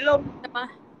ดิลมใช่ไหม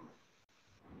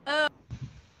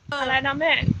อะไรนะแ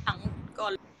ม่หลังก่อ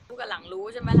นลูกกับหลังรู้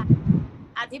ใช่ไหมล่ะ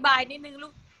อธิบายนิดนึงลู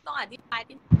กต้องอธิบาย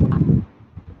นิดนึง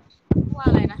ว่า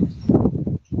อะไรนะ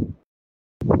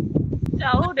เ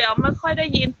ดี๋ยวไม่ค่อยได้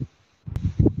ยิน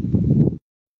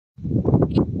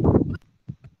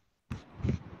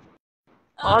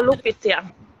ลูกปิดเสียง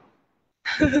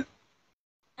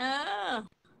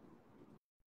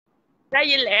ได้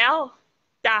ยินแล้ว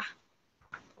จ้ะ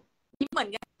ยิ้มเหมือน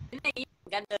กันยิ้มเหมือ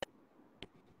นกันเลย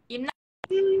ยิ้มนะ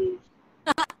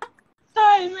ใ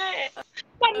ช่แม่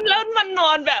แล้วมันน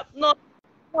อนแบบน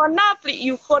อนหน้าปริอ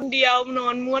ยู่คนเดียวนอ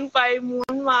นม้วนไปม้ว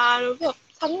นมาแล้วแบบ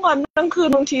ทั้งวันทั้งคืน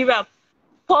บางทีแบบ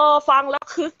พอฟังแล้ว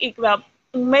คึกอีกแบบ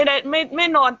ไม่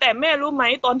นอนแต่แม่รู้ไหม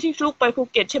ตอนที่ลูกไปภู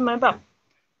เก็ตใช่ไหมแบบ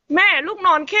แม่ลูกน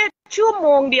อนแค่ชั่วโม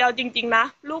งเดียวจริงๆนะ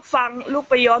ลูก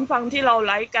ไปย้อนฟังที่เราไ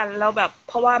ลฟ์กันแล้วแบบเ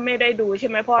พราะว่าไม่ได้ดูใช่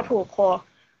ไหมพ่อถูกคอ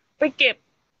ไปเก็บ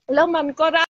แล้วมันก็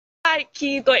ได้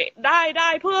คีย์ตัวได้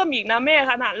เพิ่มอีกนะแม่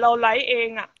ขนาดเราไลฟ์เอง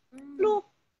อ่ะลูก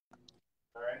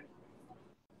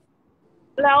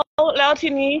แล้วที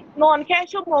นี้นอนแค่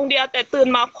ชั่วโมงเดียวแต่ตื่น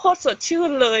มาโคตรสดชื่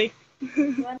นเลย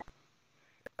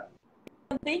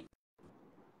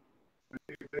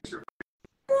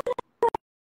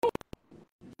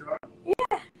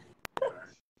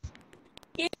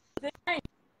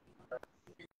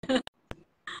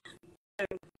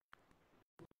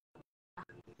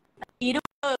ดีด้ว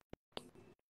ย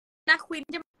นะควิน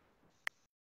จะ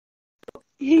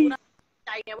ใจ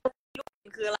ไงว่าลูก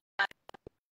คืออะไร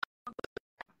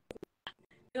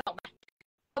นึกออกไหม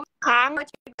ค้างก็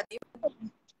ชีวิตแบบนี้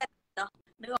เนาะ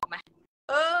นึกออกไหม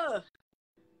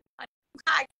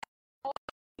ค่าย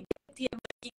เทียม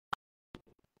จริง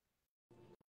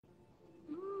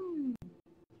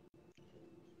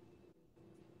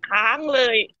ค้างเล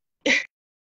ย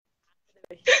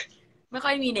ไม่ค่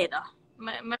อยมีเน็ตเหรอ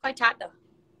ไม่ค่อยชัดเหรอ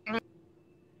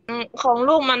ของ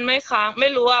ลูกมันไม่ค้างไม่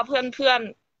รู้ว่าเพื่อน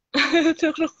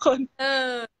ทุกคน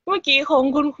เมื่อกี้ของ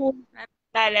คุณครู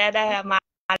ได้แล้วมา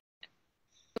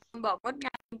บอกว่าง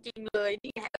านจริงๆเลย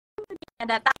นี่ไง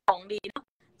Data ของดีเนาะ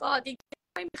ก็จริง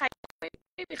ๆไม่มีใ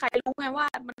ครรู้ไงว่า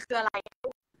มันคืออะไร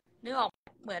นึกออก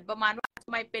เหมือนประมาณว่าทำ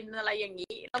ไมเป็นอะไรอย่าง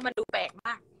นี้แล้วมันดูแปลกม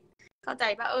ากเข้าใจ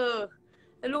ปะ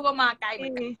แล้วลูกก็มาไกลเหมือ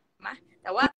นกันนะแ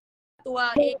ต่ว่าตัว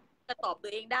เองจะตอบตั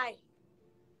วเองได้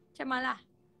ใช่ไหมล่ะ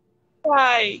ใ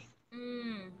ช่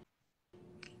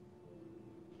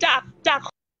จาก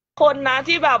คนนะ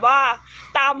ที่แบบว่า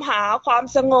ตามหาความ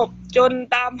สงบจน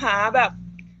ตามหาแบบ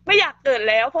ไม่อยากเกิด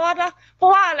แล้วเพราะ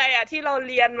ว่าอะไรอ่ะที่เรา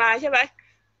เรียนมาใช่ไหม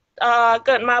เ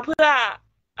กิดมาเพื่อ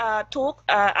ทุก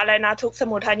อะไรนะทุกส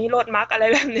มุทัยนิโรธมรรคอะไร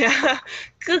แบบเนี้ย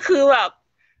คือแบบ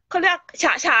เขาเรียกฉ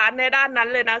ะฉานในด้านนั้น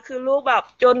เลยนะคือลูกแบบ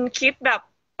จนคิดแบบ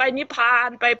ไปนิพพาน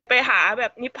ไปหาแบ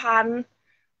บนิพพาน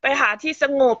ไปหาที่ส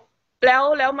งบแ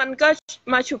ล้วมันก็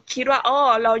มาฉุกคิดว่าอ้อ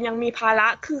เรายังมีภาระ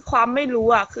คือความไม่รู้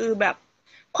อ่ะคือแบบ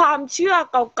ความเชื่อ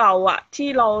เก่าๆอ่ะที่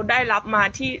เราได้รับมา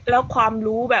ที่แล้วความ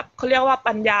รู้แบบเขาเรียกว่า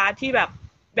ปัญญาที่แบ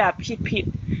บผิด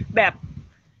แบ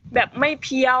บไม่เ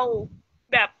พียว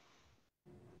แบ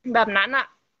บนั้นอ่ะ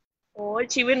โอ้ย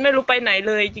ชีวิตไม่รู้ไปไหน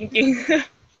เลยจริง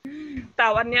ๆแต่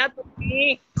วันนี้ตรงนี้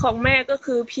ของแม่ก็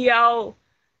คือเพียว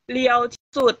เรียวที่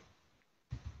สุด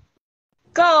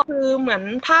ก็คือเหมือน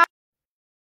ถ้า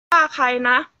ใคร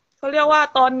นะเขาเรียกว่า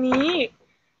ตอนนี้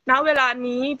ณเวลา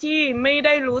นี้ที่ไม่ไ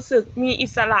ด้รู้สึกมีอิ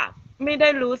สระไม่ได้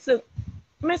รู้สึก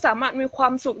ไม่สามารถมีควา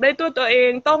มสุขได้ตัวเอ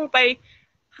งต้องไป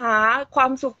หาควา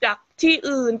มสุขจากที่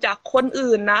อื่นจากคน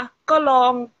อื่นนะก็ลอ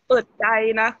งเปิดใจ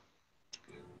นะ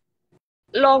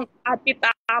ลองติดต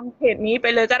ามเพจนี้ไป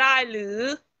เลยก็ได้หรือ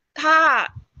ถ้า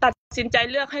ตัดสินใจ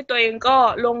เลือกให้ตัวเองก็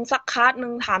ลงสักคลาสห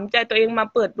นึ่งถามใจตัวเองมา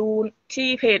เปิดดูที่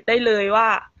เพจได้เลยว่า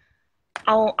เ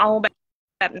อาแบ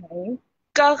บไหน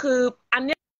ก็คืออันเ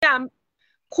นี้ย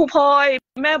ครูพลอย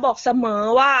แม่บอกเสมอ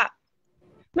ว่า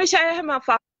ไม่ใช่ให้มา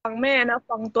ฟังแม่นะ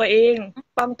ฟังตัวเอง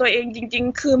จริง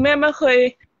ๆคือแม่ไม่เคย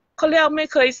เขาเรียกไม่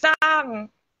เคยสร้าง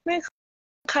ไม่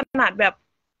ขนาดแบบ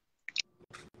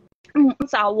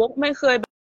สาวกไม่เคย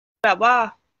แบบว่า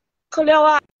เขาเรียก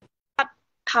ว่า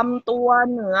ทำตัว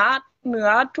เหนือ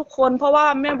ทุกคนเพราะว่า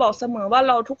แม่บอกเสมอว่า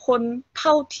เราทุกคนเท่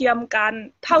าเทียม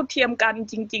กัน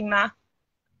จริงๆนะ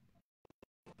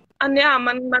อันเนี้ย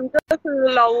มันก็คือ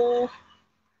เร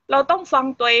าต้องฟัง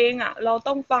ตัวเองอ่ะเรา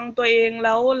ต้องฟังตัวเองแ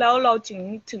ล้วเรา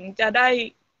ถึงจะไ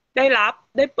ด้รับ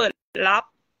ได้เปิดรับ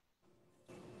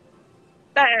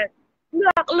แต่เ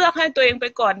ลือกให้ตัวเองไป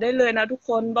ก่อนได้เลยนะทุก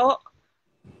คนเพราะ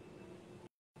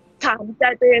ถามใจ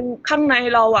ตัวเองข้างใน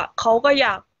เราอ่ะเขาก็อย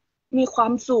ากมีควา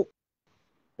มสุข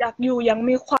อยากอยู่อย่าง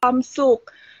มีความสุข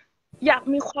อยาก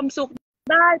มีความสุข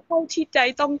ได้เท่าที่ใจ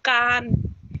ต้องการ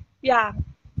อยาก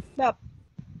แบบ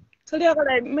เขาเรียกอะ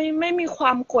ไรไม่มีคว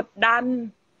ามกดดัน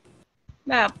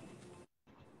แบบ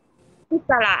อิ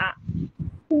สระ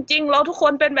จริงๆเราทุกค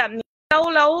นเป็นแบบนี้แ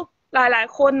ล้วหลาย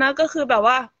ๆคนนะก็คือแบบ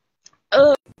ว่า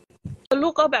ลู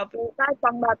กก็แบบได้ฟั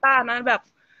งดาต้านะแบบ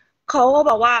เขาก็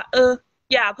บอกว่า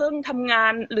อย่าเพิ่งทำงา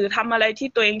นหรือทำอะไรที่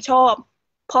ตัวเองชอบ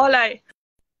เพราะอะไร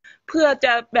เพื่อจ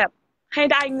ะแบบให้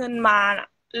ได้เงินมาน่ะ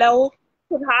แล้ว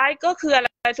สุดท้ายก็คืออะไร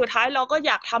สุดท้ายเราก็อ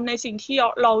ยากทำในสิ่งที่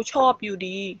เราชอบอยู่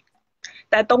ดี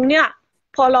แต่ตรงเนี้ย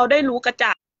พอเราได้รู้กระ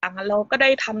จ่างเราก็ได้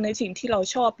ทำในสิ่งที่เรา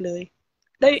ชอบเลย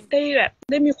ได้แบบ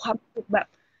ได้มีความสุขแบบ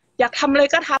อยากทำอะไร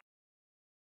ก็ทำ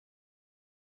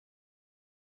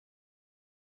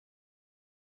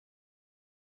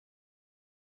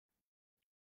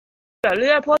แบบเ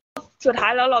รื่อยเพราะสุดท้า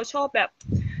ยแล้วเราชอบแบบ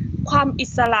ความอิ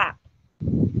สระ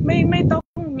ไม่ต้อง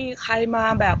มีใครมา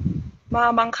แบบมา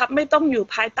บังคับไม่ต้องอยู่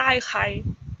ภายใต้ใคร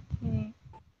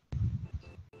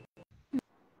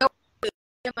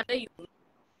มันได้อยู่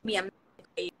เมียม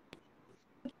เอง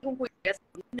คุณคุยกับสา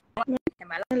วนึงว่าเห็นไ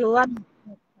หมเรา ไม่รู้ว่า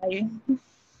ใคร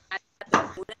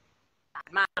รู้ได้สาร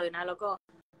มากเลยนะแล้วก็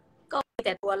แ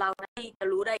ต่ตัวเราที่จะ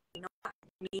รู้ได้เนาะว่า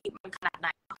มีมันขนาดไหน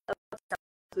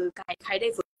คือใครได้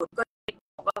ฝึกก็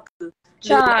คือ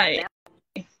ใช่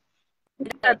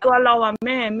แต่ตัวเราอ่ะแ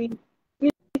ม่มี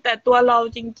แต่ตัวเรา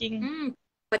จริง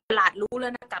ๆไปตลาดรู้แล้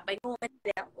วนะกลับไปโง่ไม่ได้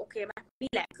แล้วโอเคไหม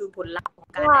นี่แหละคือผลลัพธ์ของ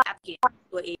การอัปเกรด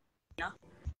ตัวเองเนาะ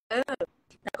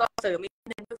แล้วก็เสริมอีกนิด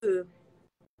นึงก็คือ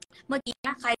เมื่อกี้น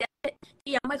ะใคร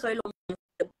ที่ยังไม่เคยลง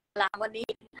ตารางวันนี้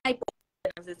ให้โปร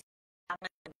หนังสือทาง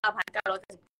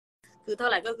9,990คือเท่า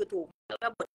ไหร่ก็คือถูกแล้วก็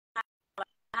บท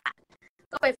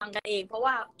ก็ไปฟังกันเองเพราะ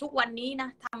ว่าทุกวันนี้นะ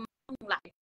ทำหลาย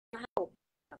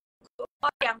ก็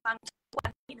ยังฟังทุกวั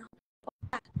นนี้เนาะ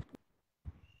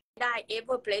ได้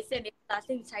ever present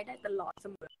everlasting ใช้ได้ตลอดเส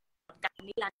มอการ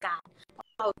นิรันดร์การเพราะ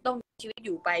เราต้องชีวิตอ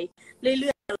ยู่ไปเ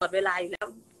รื่อยๆตลอดเวลาอยู่แล้ว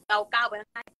เราก้าวไปข้า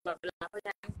งหน้าตลอดเวลาเพราะฉ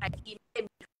ะนั้นใครที่ไม่ได้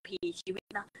มีพีชีวิต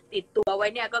นะติดตัวไว้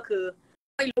เนี่ยก็คือ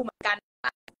ไม่รู้เหมือนกันว่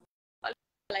า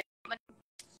อะไรมัน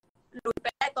หลุดไป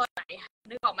ได้ตอนไหน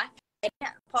นึกออกไหมเนี่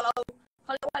ยพอเข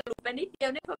าเรียกว่าหลุดไปนิดเดีย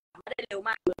วนี่ก็กลับมาได้เร็ว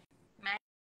มากเลยแม้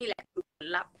นี่แหละคือผล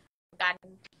ลัพธ์การ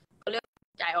เขาเรียก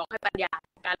จ่ายออกให้ปัญญา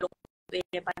การลง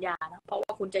ในปัญญานะเพราะว่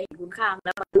าคุณจะเห็นคุณค่าแ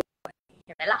ล้วมันดูเ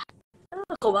ห็นไหมล่ะ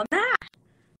ขมหน้า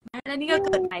แล้วนี่ก็เ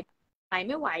กิดไหนไ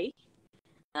ม่ไหว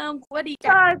คุณว่าดีใจ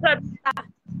เกิด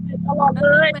ตลอดเล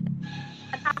ยเ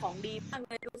ป็นของดีมากเ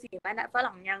ลยดูสิแม่นะฝ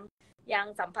รั่งยัง ยัง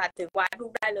สัมผัสถึงวายลู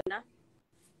กได้เลยนะ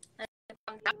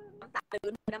น้ำตาตื้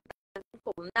นน้ำตาผ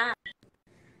มหน้า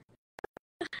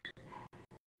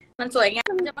มันสวยงา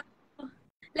มจะมา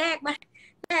แลกไหม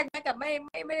กับไม่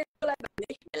ได้อะไรแบบ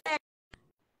นี้ไม่แลก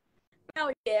ไม่เอา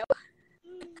อีกแล้ว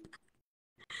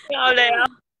ไม่เอาแล้ว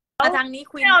มาทางนี้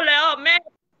คุย ไม่เอาแล้วแม่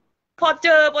พอเจ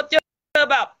อ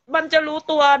แบบ มันจะรู้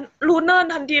รู้เนิ่น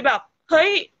ทันทีแบบเฮ้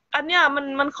ยอันเนี้ย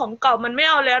มันของเก่ามันไม่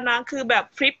เอาแล้วนะคือแบบ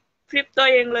ฟลิปตัว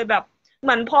เองเลยแบบเห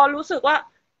มือนพอรู้สึกว่า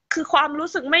คือความรู้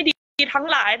สึกไม่ดีทั้ง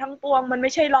หลายทั้งปวงมันไ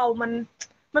ม่ใช่เรามั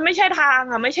นไม่ใช่ทาง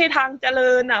อ่ะไม่ใช่ทางเจ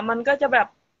ริญอ่ะมันก็จะแบบ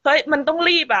เฮ้ยมันต้อง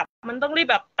รีบแบบมันต้องรีบ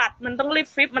แบบตัดมันต้องรีบ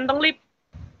ฟลิปมันต้องรีบ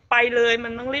ไปเลยมั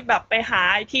นต้องรีบแบบไปหา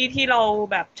ที่เรา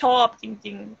แบบชอบจ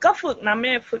ริงๆก็ฝึกนะแ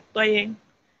ม่ฝึกตัวเอง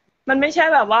มันไม่ใช่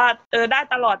แบบว่าได้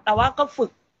ตลอดแต่ว่าก็ฝึ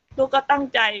กลูกก็ตั้ง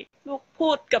ใจลูกพู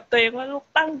ดกับตัวเองว่าลูก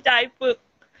ตั้งใจฝึก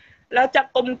แล้วจะ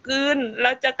กลมกลืนแล้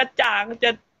วจะกระจ่างจ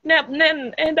ะแนบแน่น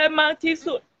ได้มากที่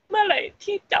สุดเมื่อไหร่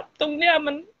ที่จับตรงเนี้ย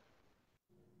มัน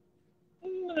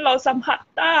เราสัมผัส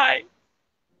ได้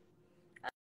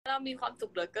เรามีความสุ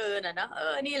ขเหลือเกินอ่ะเนาะ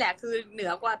นี่แหละคือเหนื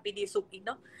อกว่าปีดีสุขอีกเ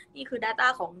นาะนี่คือ Data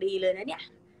ของดีเลยนะเนี่ย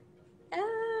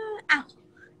อ้าว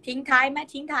ทิ้งท้ายไหม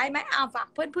ฝาก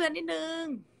เพื่อนๆนิดนึง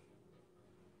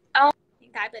เอาทิ้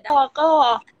งท้ายไปได้ก็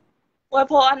อวย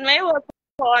พรไหมอวย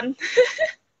พร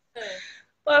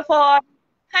อวยพร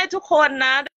ให้ทุกคนน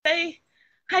ะได้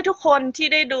ให้ทุกคนที่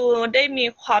ได้ดูได้มี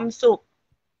ความสุข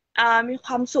มีค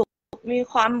วามสุขมี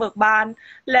ความเบิกบาน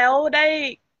แล้วไ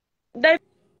ด้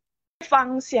ฟัง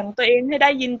เสียงตัวเองให้ได้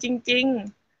ยินจริง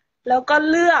ๆแล้วก็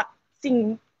เลือก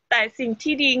สิ่ง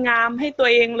ที่ดีงามให้ตัว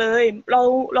เองเลย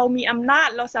เรามีอำนาจ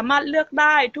เราสามารถเลือกไ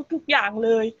ด้ทุกอย่างเล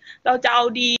ยเราจะเอา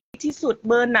ดีที่สุดเ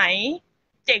บอร์ไหน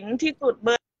เจ๋งที่สุดเบ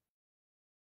อ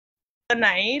ร์ไหน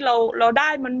เราได้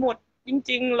มันหมดจ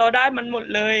ริงๆเราได้มันหมด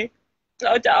เลยเร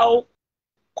าจะเอา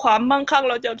ความมั่งคั่ง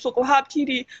เราจะสุขภาพที่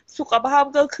ดีสุขภาพ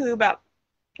ก็คือแบบ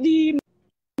ดี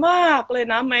มากเลย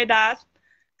นะไมดัส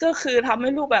ก็คือทำให้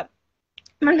ลูกแบบ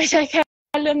มันไม่ใช่แค่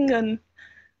เรื่องเงิน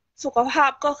สุขภา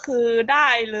พก็คือได้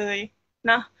เลย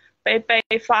นะไป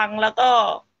ฟังแล้วก็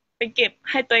ไปเก็บ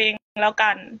ให้ตัวเองแล้ว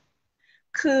กัน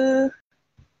คือ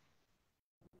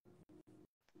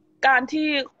การที่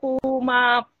ครูม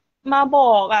าบ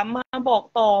อกมาบอก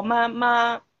ต่อมา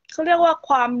เขาเรียกว่า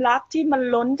ความรักที่มัน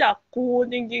ล้นจากครู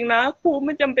จริงๆนะครูไ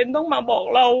ม่จำเป็นต้องมาบอก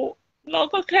เรา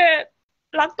ก็แค่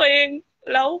รักตัวเอง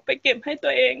แล้วไปเก็บให้ตั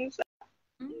วเอง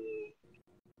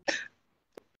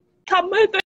ทำให้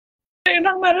ตัวเอง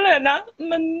ทั้งนั้นเลยนะ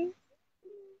มัน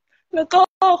แล้วก็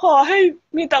ขอให้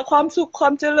มีแต่ความสุขควา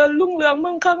มเจริญรุ่งเรือง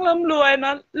มั่งคั่งร่ำรวยน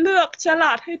ะเลือกฉล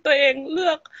าดให้ตัวเองเลื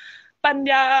อกปัญ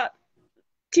ญา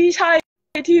ที่ใช่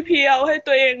ที่เพียวให้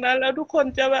ตัวเองนะแล้วทุกคน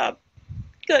จะแบบ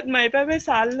เกิดใหม่ไปศ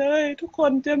าลเลยทุกค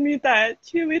นจะมีแต่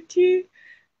ชีวิตที่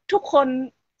ทุกคน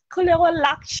เขาเรียกว่า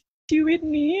รักชีวิต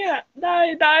นี้ไ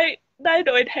ด้โ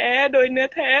ดยแท้โดยเนื้อ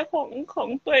แท้ของ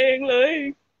ตัวเองเลย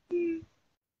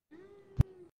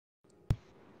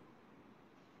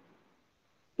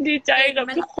ดีใจกับ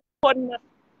ทุกคนนะ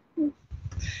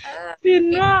ฟิน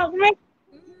มากแม่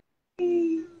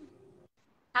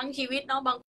ทั้งชีวิตเนาะบ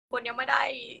างคนยังไม่ได้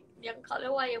ยังเขาเรี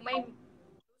ยกว่ายังไม่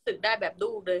รู้สึกได้แบบ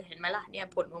ลูกเลยเห็นไหมล่ะเนี่ย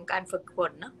ผลของการฝึกฝ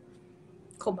นเนาะ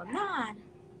ข่มอำนาจ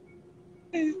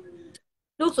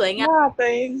ลูกสวยงามตัว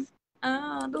เอง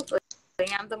ลูกสวย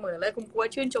งามเสมอเลยคุณครู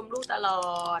ชื่นชมลูกตลอ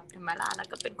ดเห็นไหมล่ะแล้ว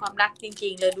ก็เป็นความรักจริ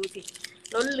งๆเลยดูสิ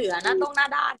ล้นเหลือนะต้องหน้า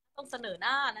ด้านต้องเสนอห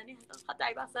น้านะเนี่ยต้องเข้าใจ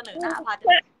ว่าเสนอหน้าพา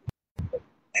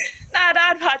หน้าด้า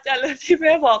นพาเจริญที่แ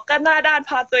ม่บอกก็หน้าด้าน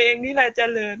พาตัวเองนี่แหละเจ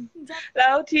ริญแล้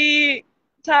วที่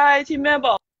ใช่ที่แม่บ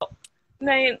อก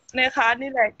ในคลาส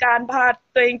นี่แหละการพา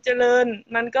ตัวเองเจริญ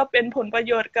มันก็เป็นผลประ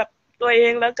โยชน์กับตัวเอ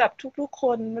งแล้วกับทุกๆค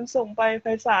นมันส่งไปไพ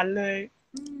ศาลเลย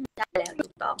ใช่แล้วถู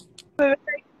กต้อง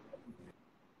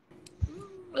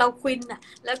เราควินน่ะ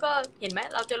แล้วก็เห็นไหม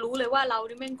เราจะรู้เลยว่าเรา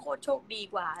นี่แม่งโคตรโชคดี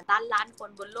กว่าล้านคน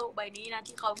บนโลกใบนี้นะ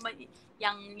ที่เขาไม่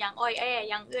ยังอ้อยแอ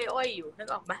ยังเอื้อยอ้อยอยู่นึก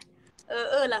ออกไหม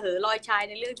ละเหอลอยชาย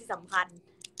ในเรื่องที่สำคัญ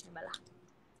เห็นไหมล่ะ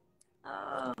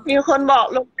มีคนบอก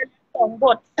ลงไป2 บ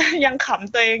ทยังข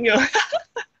ำตัวเองอยู่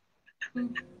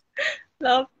แ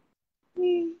ล้ว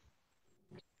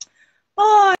โ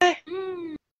อ้ย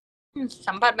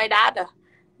สัมผัสไมดัสเหรอ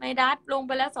ไมดัสลงไ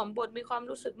ปแล้ว2 บทมีความ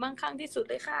รู้สึกมั่งคั่งที่สุด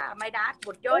เลยค่ะไมดัสบ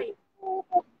ทย่อย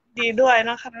ดีด้วย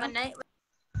นะคะวันนี้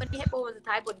ให้โปรสุด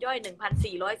ท้ายบทย่อย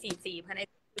 1,444 ภายใน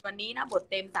วันนี้นะบท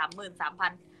เต็ม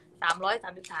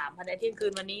 33,333 ภายในเที่ยงคื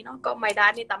นวันนี้เนาะก็ไมดั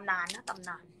สนี่ตำนานนะตำน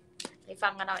านไปฟั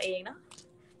งกันเอาเองเนาะ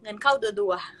เงินเข้าดั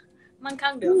วมั่ง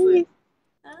คั่งเดือดฟื้น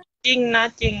จริงนะ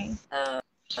จริง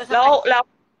แล้ว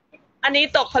อันนี้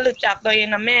ตกผลึกจากตัวเอง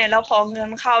นะแม่แล้วพอเงิน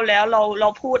เข้าแล้วเรา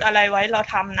พูดอะไรไว้เรา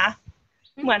ทำนะ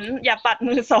เหมือนอย่าปัด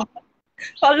มือสอง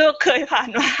เพราะลูกเคยผ่าน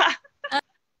มา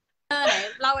ไหน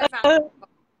เล่าให้ฟัง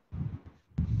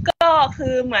ก็คื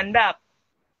อเหมือนแบบ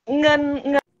เงิน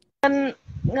เ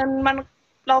งินมัน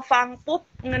เราฟังปุ๊บ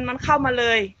เงินมันเข้ามาเล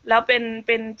ยแล้วเ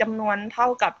ป็นจำนวนเท่า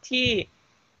กับที่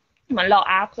เหมือนเรา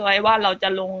อาร์คไว้ว่าเราจะ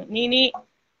ลงนี่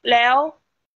แล้ว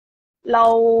เรา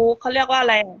เขาเรียกว่าอะ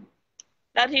ไร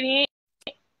แล้วทีนี้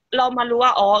เรามารู้ว่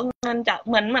าอ๋อเงินจะ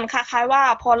เหมือนคล้ายๆว่า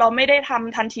พอเราไม่ได้ท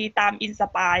ำทันทีตามอินส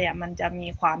ปายมันจะมี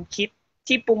ความคิด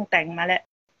ที่ปรุงแต่งมา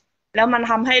แล้วมัน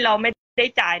ทำให้เราไม่ได้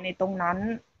จ่ายในตรงนั้น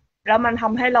แล้วมันท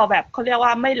ำให้เราแบบเขาเรียกว่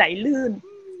าไม่ไหลลื่น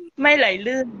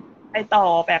ไปต่อ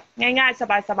แบบง่าย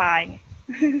ๆสบาย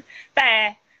ๆ แ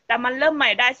ต่มันเริ่มใหม่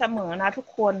ได้เสมอนะทุก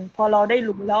คนพอเราได้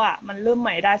รู้แล้วมันเริ่มให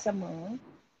ม่ได้เสมอ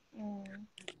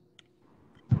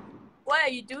What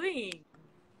are you doing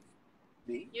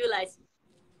Me? You like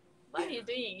What are you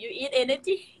doing You eat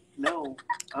energy No,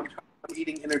 I'm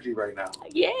eating energy right now.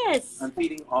 Yes I'm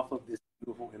feeding off of this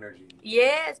beautiful energy.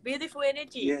 Yes beautiful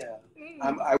energy Yeah.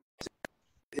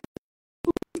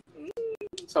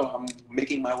 So I'm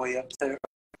making my way up there.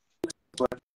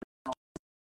 But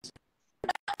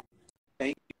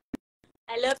thank you.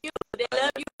 I love you They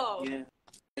love you Yeah.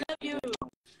 I love you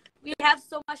We have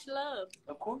so much love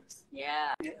Of course.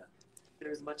 Yeah Yeah.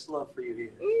 There's much love for you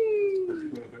here.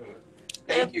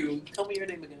 Thank you. Tell me your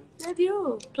name again. Love you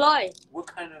Ploy What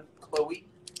kind of Chloe?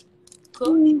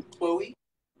 Chloe Chloe?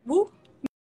 Who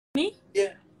Me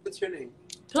Yeah. What's your name?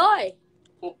 Ploy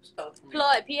Oh, spell it for me.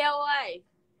 Ploy P-L-O-I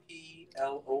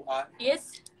P-L-O-I. Yes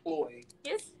Chloe.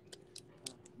 Yes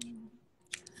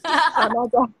น่า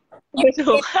จะไม่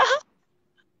ถูก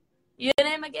Your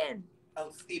name again Oh,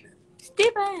 Stephen.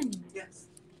 Stephen Yes.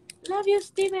 Love you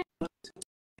Stephen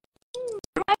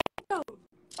Angel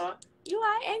Huh? You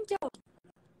are angel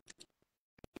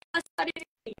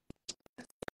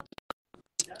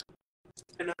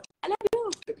I love you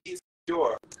The P is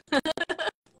pure.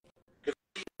 The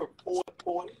P for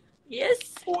poi. Yes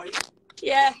Poi.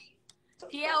 Yeah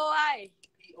P-L-O-I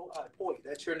P-O-I. Poi.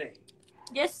 That's your name.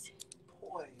 Yes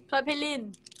Poi. Ploy Pelin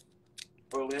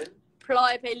Berlin.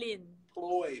 Ploy Pelin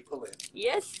Ploy. Berlin.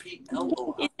 Yes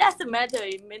P-L-O-I. It doesn't matter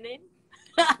in my name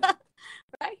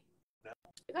Right No.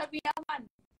 Because we are one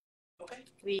Okay.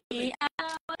 We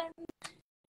are one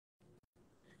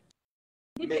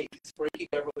Maze. Frankie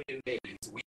Beverly and Maze.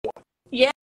 We won.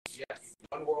 Yes Yes.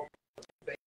 One world.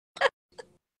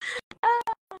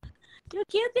 You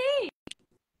cute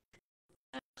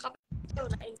เขาเป็นเจ้า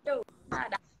นะเองเจ้าหน้า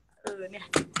ดักเนี่ย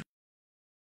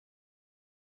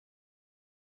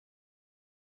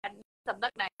สำนั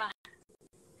กไหนมา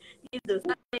นี่สื่อส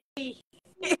าร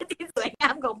ที่สวยงา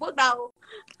มของพวกเรา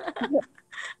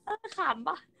ขำป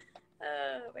ะ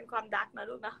เป็นความดักนะ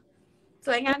ลูกนะส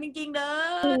วยงามจริงๆเด้อ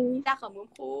ดักของคุณ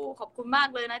ครูขอบคุณมาก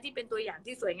เลยนะที่เป็นตัวอย่าง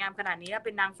ที่สวยงามขนาดนี้เ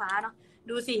ป็นนางฟ้าเนาะ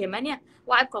ดูสิเห็นไหมเนี่ย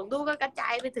วายของลูกก็กระจา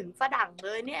ยไปถึงฝรั่งเล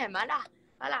ยเนี่ยเห็นไหมล่ะ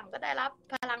ฝรั่งก็ได้รับ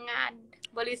พลังงาน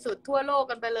บริสุทธิ์ทั่วโลก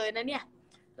กันไปเลยนะเนี่ย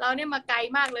เราเนี่ยมาไกล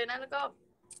มากเลยนะแล้วก็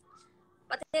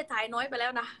ประเทศไทยน้อยไปแล้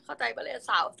วนะเข้าใจไปเลย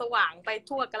สว่างไป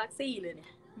ทั่วกาแล็กซี่เลยเนี่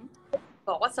ยบ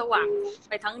อกว่าสว่าง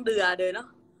ไปทั้งเดือนเลยเนาะ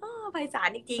ไพศาล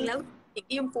จริงๆแล้วสิ่ง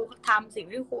ที่คุณครูทำสิ่ง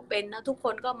ที่ครูเป็นนะทุกค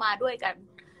นก็มาด้วยกัน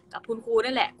กับคุณครู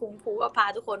นั่นแหละคุณครูก็พา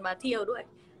ทุกคนมาเที่ยวด้วย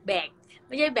แบกไ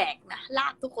ม่ใช่แบกนะลา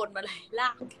กทุกคนมาเลยลา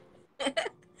ก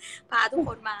พาทุกค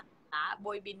นมาหาโบ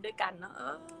ยบินด้วยกันเนาะ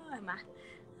มา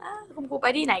คุณครูไป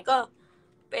ที่ไหนก็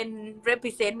เป็น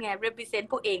represent ไง represent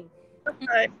พวกเอง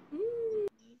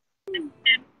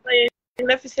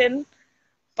represent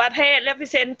ประเทศ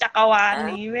represent จักรวาล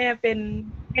นี้แม่เป็น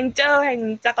แองเจิลแห่ง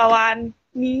จักรวาล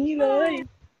นี้เลย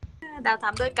ดาวท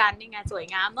ำด้วยกันนี่ไงสวย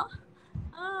งามเนาะ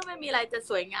ไม่มีอะไรจะ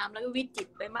สวยงามแล้วก็วิจิต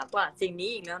รไปมากกว่าสิ่งนี้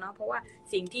อีกแล้วเนาะเพราะว่า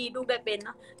สิ่งที่ลูกได้เป็นเน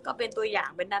าะก็เป็นตัวอย่าง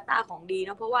เป็น data ของดีเ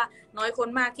นาะเพราะว่าน้อยคน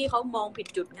มากที่เขามองผิด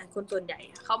จุดไงคนส่วนใหญ่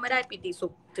เขาไม่ได้ปิติสุ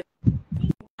ข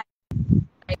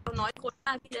น้อยคนม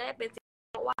ากที่จะได้เป็นสิ่ง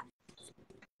เพราะว่า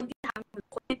คนที่ท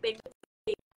ำคนที่เป็น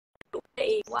รู้ได้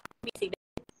เองว่ามีสิ่งใด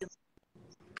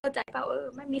เข้าใจเปล่า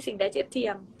ไม่มีสิ่งใดเทียบเที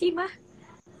ยมจริงไหม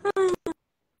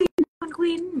มันค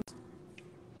วิน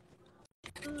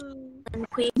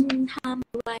ท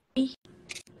ำไว้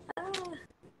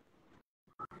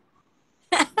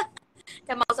จ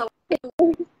ะเมาสวรรค์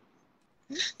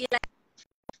อะไร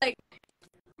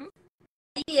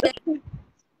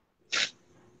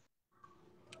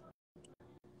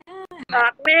รั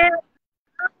กแม่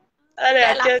เดี๋ย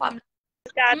วเจอ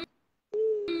กัน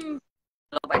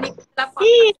โลกใบนี้รับความ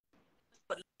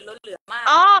ล้นเหลือมาก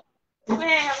แ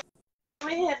ม่ไ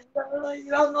ม่เห็นเลย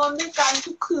เรานอนด้วยกัน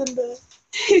ทุกคืนเลย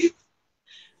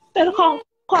เป็นของ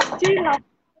ขวัญที่เรา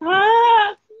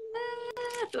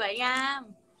สวยงาม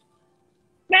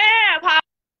แม่พา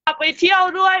ไปเที่ยว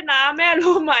ด้วยนะแม่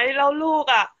รู้ไหมแล้วลูก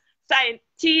อ่ะใส่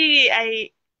ที่ไอ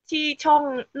ที่ช่อง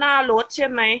หน้ารถใช่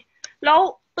ไหมแล้ว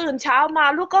ตื่นเช้ามา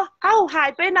ลูกก็เอ้าหาย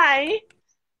ไปไหน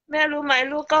แม่รู้ไหม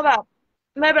ลูกก็แบบ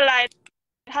ไม่เป็นไร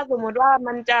ถ้าสมมติว่า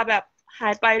มันจะแบบหา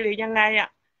ยไปหรือยังไงอ่ะ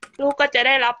ลูกก็จะไ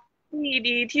ด้รับที่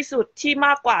ดีที่สุดที่ม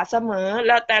ากกว่าเสมอแ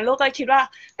ล้วแต่ลูกก็คิดว่า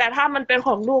แต่ถ้ามันเป็นข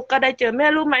องลูกก็ได้เจอแม่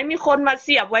รู้ไหมมีคนมาเ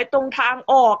สียบไว้ตรงทาง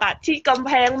ออกอ่ะที่กำแ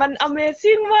พงมัน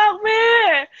Amazing มากแม่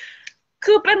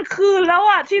คือเป็นคืนแล้ว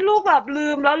อ่ะที่ลูกแบบลื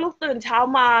มแล้วลูกตื่นเช้า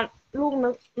มาลูก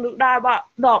นึกได้ว่า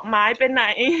ดอกไม้ไปไหน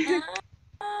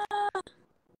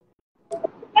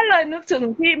ก็เลยนึกถึง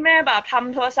ที่แม่แบบท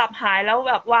ำโทรศัพท์หายแล้ว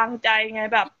แบบวางใจไง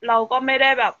แบบเราก็ไม่ได้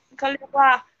แบบเขาเรียกว่า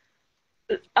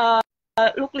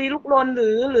ลุกลี้ลุกลนห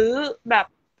รือแบบ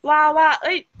ว่าเ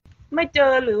อ้ยไม่เจ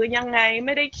อหรือยังไงไ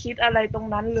ม่ได้คิดอะไรตรง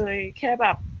นั้นเลยแค่แบ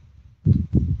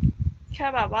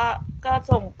บว่าก็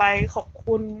ส่งไปขอบ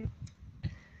คุณ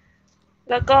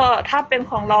แล้วก็ถ้าเป็น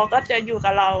ของเราก็จะอยู่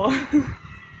กับเรา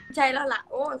ใช่แล้วล่ะ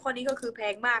โอ้ยคนนี้ก็คือแพ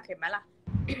งมากเห็นไหมล่ะ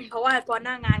เพราะว่าพอห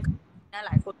น้างานนะห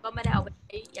ลายคนก็ไม่ได้เอาไปใ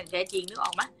ช้อย่างแท้จริงนึกอ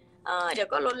อกไหมเดี๋ยว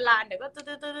ก็ล้นลานเดี๋ยวก็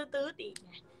ตื้ออีก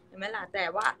เห็นไหมล่ะแต่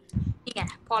ว่านี่ไง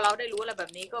พอเราได้รู้อะไรแบ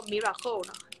บนี้ก็มิราเคิลเ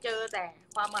นาะเจอแต่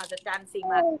ความมหัศจรรย์สิ่ง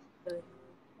มหัศจรรย์เลย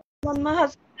มันมหั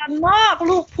ศจรรย์มาก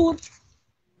ลูกพู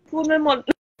ดไม่หมด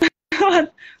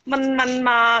มัน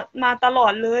มาตลอ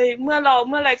ดเลยเมื่อ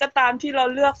ไรก็ตามที่เรา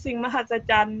เลือกสิ่งมหัศ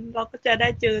จรรย์เราก็จะได้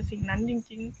เจอสิ่งนั้นจ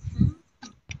ริง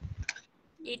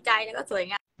ดีใจแล้วก็สวย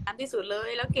งามที่สุดเลย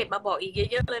แล้วเก็บมาบอกอีกเ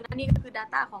ยอะๆเลยนะนี่ก็คือ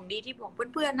Data ของดีที่บอก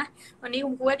เพื่อนๆนะวันนี้คุ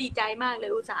ณครูว่าดีใจมากเล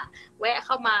ยอุตส่าห์แวะเ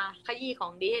ข้ามาขยี้ขอ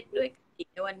งดีด้วยอีก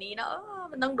ในวันนี้เนาะ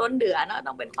มันต้องล้นเดือเนาะ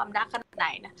ต้องเป็นความรักขนาดไหน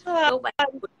นะโลกใบ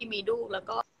นี้ที่มีลูกแล้ว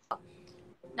ก็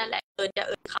นั่นแหละจะ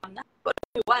คำนะก็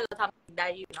ถือว่าเราทำสิ่งใด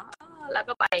อยู่เนาะแล้ว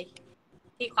ก็ไป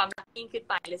ที่ความรักยิ่งขึ้น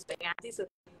ไปเลยสวยงามที่สุด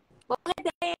บอกให้เ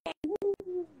ด็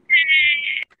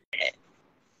ก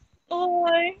ๆโอ้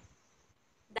ย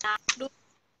ดักดู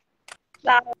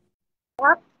รัก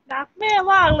รักแม่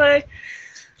มากเลย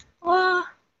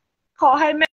ขอให้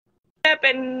แม่เ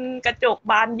ป็นกระจก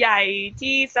บานใหญ่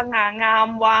ที่สง่างาม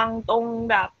วางตรง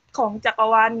แบบของจักร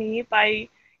วาลนี้ไป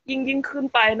ยิ่งขึ้น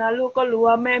ไปนะลูกก็รู้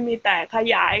ว่าแม่มีแต่ข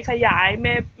ยายแ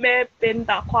ม่เป็นแ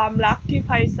ต่ความรักที่ไ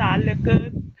พศาลเหลือเ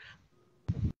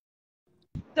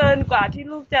กินกว่าที่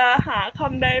ลูกจะหาค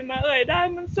ำใดมาเอ่ยได้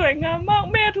มันสวยงามมาก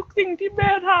แม่ทุกสิ่งที่แม่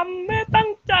ทำแม่ตั้ง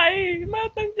ใจ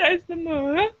เสม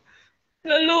อแ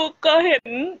ล้วลูกก็เห็น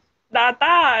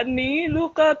Data อันนี้ลูก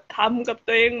ก็ทำกับ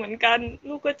ตัวเองเหมือนกัน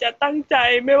ลูกก็จะตั้งใจ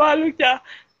ไม่ว่าลูกจะ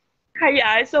ขย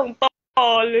ายส่งต่อ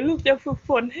หรือลูกจะฝึกฝ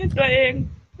นให้ตัวเอง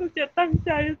ลูกจะตั้งใ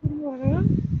จเสม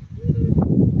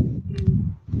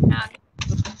งาน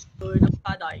เลยน้ำปล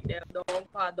าดอยอีกเดียวดอง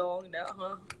ปลาดองอีกเดียวฮ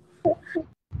ะ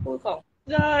พูดของ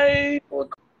ใช่ พูด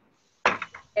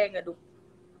แกงกระดูก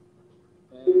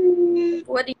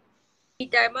พูดว่าดี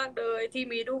ใจมากเลยที่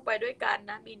มีลูกไปด้วยกัน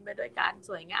นะบินไปด้วยกันส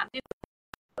วยงามที่สุด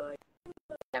เลย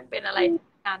ยังเป็นอะไร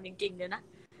งามจริงๆเลยนะ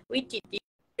วิจิตร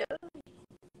เยอะ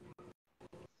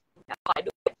ขอให้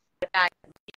ดูกระจาย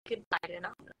ขึ้นไปเลยเน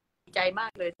าะดีใจมา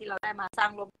กเลยที่เราได้มาสร้าง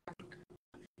ร่วมกัน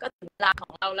ก็ถึงเวลาขอ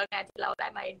งเราแล้วไงที่เราได้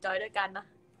มาเอนจอยด้วยกันเนาะ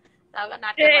เราก็นั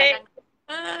ดกันไว้ตั้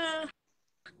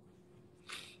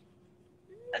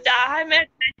งจะให้แม่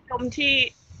ชมที่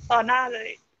ต่อหน้าเลย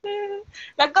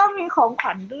แล้วก็มีของข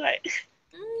วัญด้วย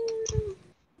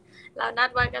เรานัด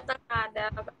ไว้กันตั้งนานแล้ว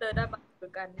เราก็เจอได้มาคุย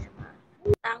กันเนี่ยมา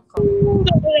ตั้งของ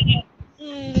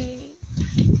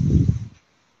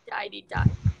ใจดีใจ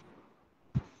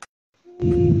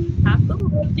รักทุก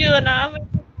คนเยอะนะ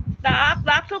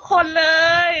รักทุกคนเล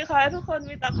ยขอให้ทุกคน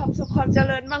มีแต่ความสุขความเจ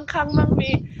ริญมั่งคั่งมั่ง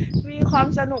มีความ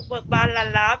สนุกเบิกบานหลั่น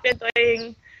ล้าเป็นตัวเอง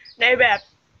ในแบบ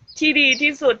ที่ดี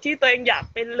ที่สุดที่ตัวเองอยาก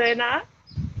เป็นเลยนะ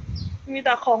มีแ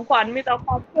ต่ของขวัญมีแต่ค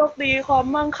วามโชคดีความ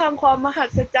มั่งคั่งความมหั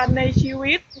ศจรรย์ในชี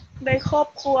วิตในครอบ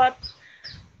ครัว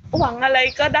หวังอะไร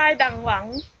ก็ได้ดังหวัง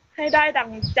ให้ได้ดัง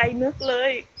ใจนึกเล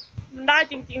ยมันได้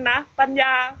จริงๆนะปัญญ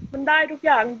ามันได้ทุกอ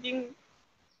ย่างจริง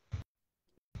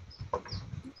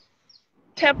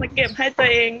แค่มาเก็บให้ตัว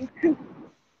เอง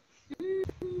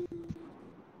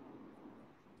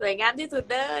สวยงามที่สุด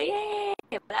เลยเย้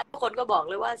แล้วทุกคนก็บอก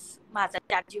เลยว่ามา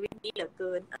จัดชีวิตนี้เหลือเ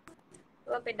กิน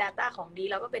ว่าเป็น Data ของดี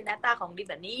เราก็เป็น Data ของดี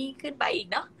แบบนี้ขึ้นไปอีก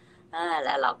เนาะแ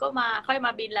ล้วเราก็มาค่อยม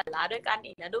าบินหลั่นล้าด้วยกัน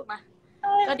อีกนะลูกนะ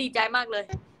ก็ดีใจมากเลย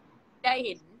ได้เ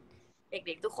ห็นเ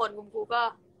ด็กๆทุกคนคุณครูก็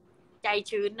ใจ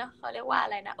ชื้นเนาะเขาเรียกว่าอะ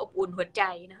ไรนะอบอุ่นหัวใจ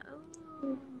นะ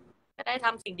ก็ได้ท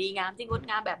ำสิ่งดีงามที่งด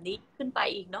งามแบบนี้ขึ้นไป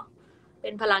อีกเนาะเป็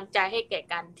นพลังใจให้แก่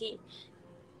กันที่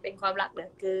เป็นความรักเหลื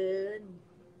อเกิน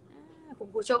คุณ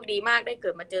ครูโชคดีมากได้เกิ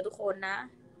ดมาเจอทุกคนนะ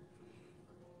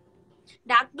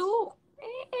ดักดู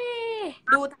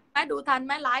ดูทันไห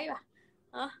มไลฟ์อ่ะ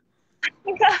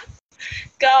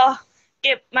ก็เ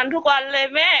ก็บมันทุกวันเลย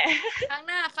แม่ ครั้ง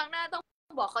หน้าต้อง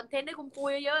บอกคอนเทนต์ให้คุณครู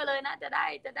เยอะๆเลยนะจะไ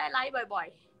ด้ไลฟ์บ่อย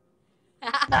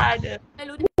ๆ ได้เด้อ ไม่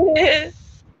รู้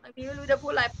บางทีไม่รู้จะพู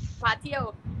ดอะไรพาเที่ยว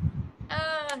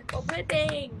ผมไม่เอ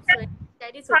งสวยใจ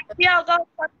ที่สุด พาเที่ยวก็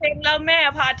คอนเทนต์แล้วแม่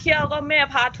พาเที่ยวก็แม่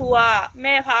พาทัวร์แ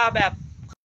ม่พาแบบ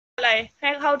อะไรให้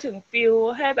เข้าถึงฟิล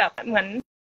ให้แบบเหมือน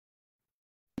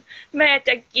แม่จ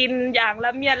ะกินอย่างล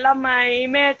ะเมียดละไม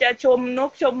แม่จะชมน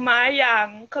กชมไม้อย่าง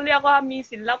เขาเรียกว่ามี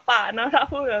ศิลปะเนอะถ้า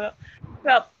พูดแ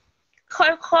บบ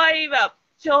ค่อยๆแบบ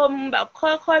ชมแบบค่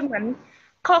อยๆเหมือน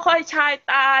ค่อยๆชาย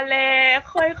ตาแล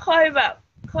ค่อยๆแบบ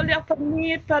เขาเรียกประณี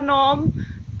ตประนอม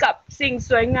กับสิ่ง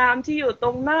สวยงามที่อยู่ต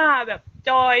รงหน้าแบบ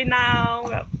จอยนาว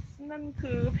แบบนั่น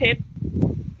คือเพชร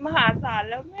มหาศาล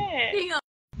แล้วแม่จริงเหรอ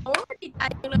โอ้ดีใจ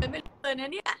จังเลยไม่รู้เลยนะ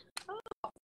เนี่ย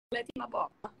เลยที่มาบอก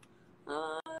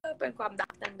เป็นความดั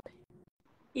กจังเลย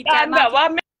ดีใจ การ มา แบ ก บว่า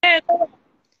แม่ก็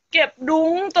เก็บรุ้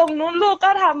งตรงนู้นลูก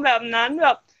ก็ทำแบบนั้นแบ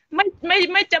บ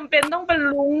ไม่จำเป็นต้องเป็น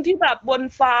รุ้งที่แบบบน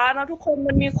ฟ้านะทุกคน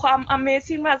มันมีความ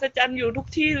Amazing มหัศจรรย์อยู่ทุก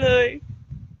ที่เลย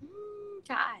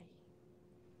ใช่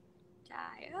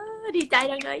ดีใจ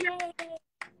จังเลยเย้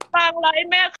บางไลฟ์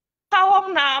แม่เข้าห้อง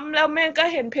น้ำแล้วแม่ก็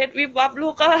เห็นเพชรวิบวับลู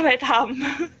กก็ไปท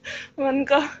ำมัน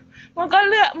ก็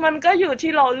เลือกมันก็อยู่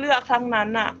ที่เราเลือกทั้งนั้น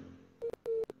อ่ะ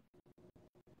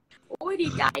โอ้ยดี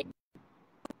ใจ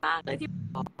มากเลยที่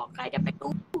บอกใครจะไปดู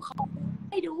เขา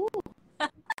ให้ดู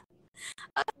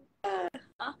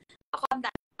ความ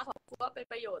ดักของครูว่าเป็น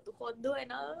ประโยชน์ทุกคนด้วย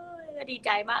เนอะดีใจ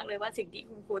มากเลยว่าสิ่งที่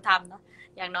คุณครูทำเนาะ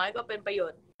อย่างน้อยก็เป็นประโย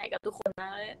ชน์ให้กับทุกคนน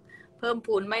ะเพิ่ม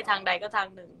พูนไม่ทางใดก็ทาง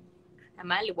หนึ่งใช่ไ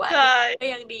หมหรือว่าก็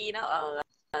ยังดีนะ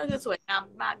คือสวยงาม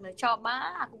มากเลยชอบมา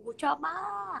กคุณครูชอบมา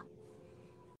ก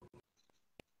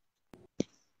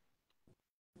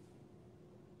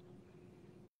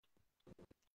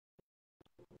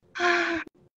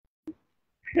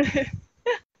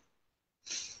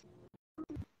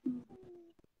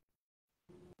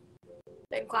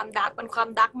เป็นความดั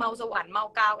กเมาสวรรค์เมา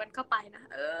กาวกันเข้าไปนะ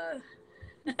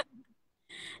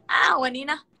วันนี้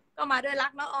นะก็มาด้วยรั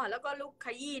กเนาะแล้วก็ลูกข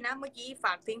ยี้นะเมื่อกี้ฝ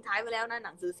ากทิ้งท้ายไว้แล้วนะห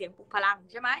นังสือเสียงปลุกพลัง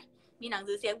ใช่ไหมมีหนัง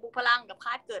สือเสียงปลุกพลังกับค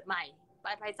าดเกิดใหม่ไป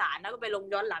ไพศาลแล้วก็ไปลง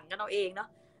ย้อนหลังกันเอาเองเนาะ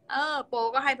โปร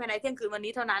ก็ให้ภายในเที่ยงคืนวัน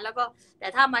นี้เท่านั้นแล้วก็แต่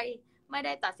ถ้าไม่ไ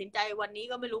ด้ตัดสินใจวันนี้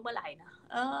ก็ไม่รู้เมื่อไหร่นะ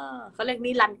เขาเรียก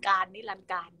นิรันดร์การ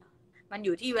มันอ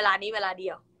ยู่ที่เวลานี้เวลาเดี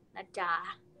ยวนะจ๊ะ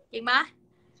จริงไหม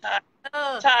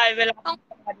ใช่เวลาต้อง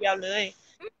เดียวเลย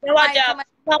ไม่ว่าจะ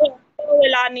เว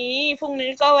ลานี้พรุ่ง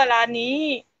นี้ก็เวลานี้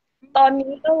ตอน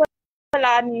นี้ก็เวล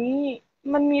านี้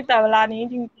มันมีแต่เวลานี้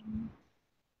จริง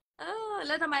ๆแ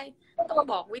ล้วทำไมต้อง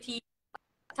บอกวิธี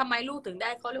ทำไมลูกถึงได้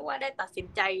เขาเรียกว่าได้ตัดสิน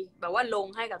ใจแบบว่าลง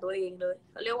ให้กับตัวเองเลย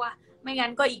เขาเรียกว่าไม่งั้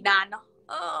นก็อีกนานเนาะ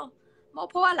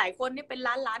เพราะว่าหลายคนนี่เป็น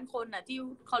ล้านคนน่ะที่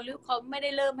เขาไม่ได้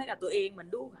เริ่มให้กับตัวเองเหมือน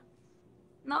ลูก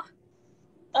เนาะ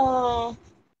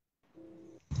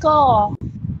ก็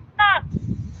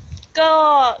ก็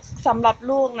สำหรับ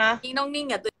ลูกนะยิ่งต้องนิ่ง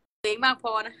กับตัวเองมากพ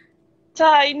อนะใ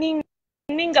ช่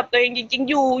นิ่งกับตัวเองจริงๆ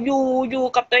อยู่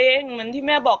กับตัวเองเหมือนที่แ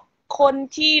ม่บอกคน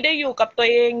ที่ได้อยู่กับตัว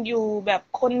เองอยู่แบบ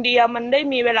คนเดียวมันได้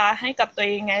มีเวลาให้กับตัวเ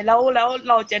องไงแล้ว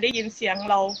เราจะได้ยินเสียง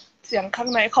เราเสียงข้าง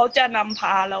ในเขาจะนำพ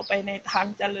าเราไปในทาง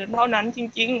เจริญเท่านั้นจ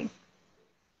ริง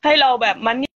ๆให้เราแบบ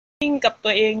มันนิ่งกับตั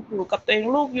วเองอยู่กับตัวเอง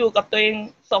ลูกอยู่กับตัวเอง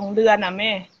2 เดือนนะแ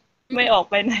ม่ไม่ออก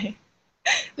ไปไหน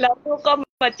แล้วลูกก็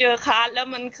มาเจอคลาสแล้ว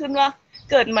มันขึ้นว่า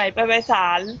เกิดใหม่ไปศา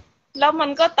ลแล้วมัน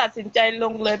ก็ตัดสินใจล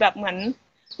งเลยแบบเห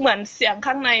มือนเสียง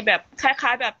ข้างในแบบคล้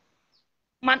ายๆแบบ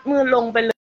มัดมือลงไป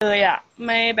เลยอ่ะไ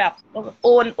ม่แบบโ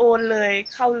อนเลย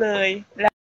เข้าเลย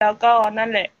แล้วก็นั่น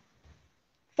แหละ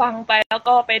ฟังไปแล้ว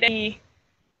ก็ไปได้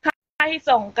ให้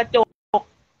ส่องกระจก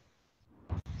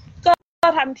ก็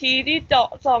ทันทีที่เจาะ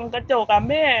ส่องกระจกอะ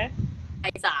แม่ไอ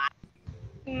สาร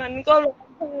มันก็ลง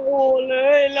โอ้เล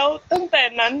ยแล้วตั้งแต่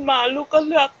นั้นมาลูกก็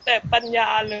เลือกแต่ปัญญา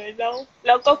เลยแ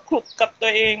ล้วก็คลุกกับตั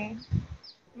วเอง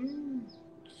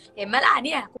เห็นไหมล่ะเ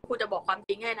นี่ยครูจะบอกความจ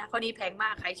ริงให้นะข้อนี้แพงมา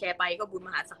กใครแชร์ไปก็บุญม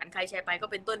หาศาลใครแชร์ไปก็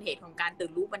เป็นต้นเหตุของการตื่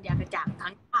นรู้ปัญญากระจ่างทั้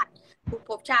งชาติทุกภ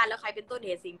พชาติแล้วใครเป็นต้นเห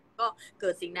ตุสิ่งก็เกิ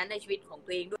ดสิ่งนั้นในชีวิตของตั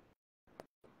วเองด้วย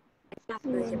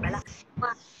เลยเห็นไหมล่ะว่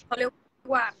าเขาเรียก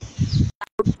ว่า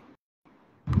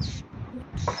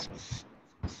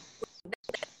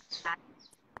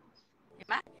เห็น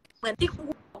ไหมเหมือนที่ครู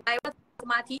บอกไปว่าส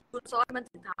มาธิจุลซอสมัน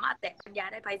ถึงสามารถแตะปัญญา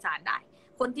ได้ไพศาลได้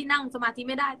คนที่นั่งสมาธิ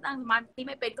ไม่ได้นั่งสมาธิไ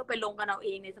ม่เป็นก็ไปลงกันเอาเอ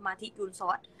งในสมาธิจุลซ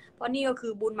อสเพราะนี่ก็คื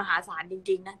อบุญมหาศาลจ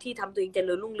ริงๆนะที่ทำตัวเองเจ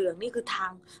ริญรุ่งเรืองนี่คือ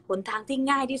หนทางที่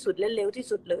ง่ายที่สุดและเร็วที่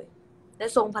สุดเลยและ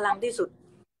ทรงพลังที่สุด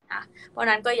นะเพราะ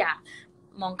นั้นก็อย่า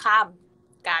มองข้าม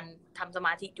การทำสม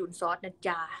าธิจุลซอสนะ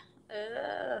จ๊ะ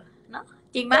เนาะ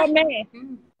จริงไหมแม่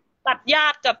ตัดญา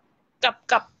ติกับ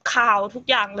กับข่าวทุก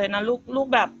อย่างเลยนะลูก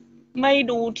แบบไม่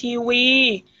ดูทีวี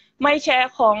ไม่แช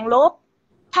ร์ของลบ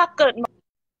ถ้าเกิดให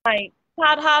ม่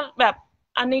ถ้าแบบ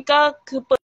อันนี้ก็คือ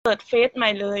เปิดเฟซใหม่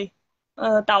เลย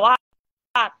แต่ว่า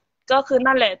ก็คือ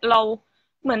นั่นแหละเรา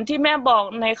เหมือนที่แม่บอก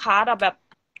ในคลาสอะแบบ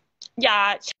อย่า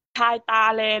ชายตา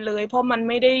แลเลย เพราะมัน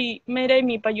ไม่ได้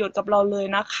มีประโยชน์กับเราเลย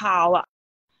นะข่าวอะ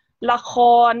ละค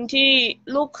รที่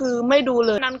ลูกคือไม่ดูเ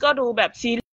ลยนั้นก็ดูแบบ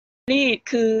ซีรีส์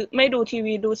คือไม่ดูที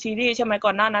วีดูซีรีส์ใช่ไหมก่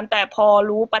อนหน้านั้น แต่พอ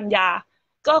รู้ปัญญา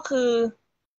ก็คือ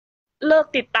เลิก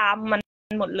ติดตามมัน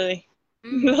หมดเลย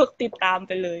เลิกติดตามไ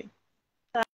ปเลย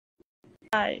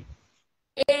ใช่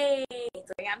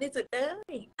สวยงามที่สุดเล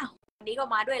ยวันนี้ก็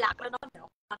มาด้วยรักแล้วเนาะเดี๋ยว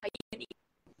มาขยี้กันอีก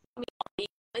มีของดี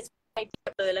ไปเพีย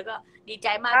บเลยแล้วก็ดีใจ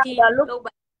มากที่โลก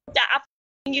จะอัพ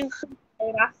ยิ่งขึ้นเล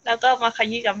ยนะแล้วก็มาข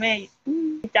ยี้กับแม่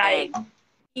ดีใจ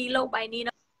ที่โลกใบนี้เน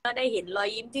าะได้เห็นรอย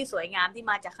ยิ้มที่สวยงามที่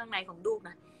มาจากข้างในของลูกน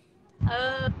ะ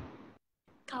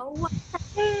เขาว่า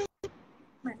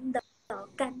มันต่อ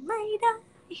กันไม่ได้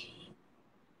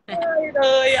เล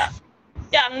ยอ่ะ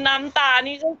อย่างน้ำตา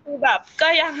นี่ก็คือแบบก็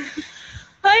ยัง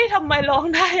เฮ้ยทำไมร้อง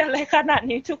ได้อะไรขนาด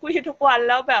นี้ทุกวี่ทุกวัน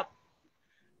แล้วแบบ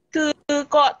คือ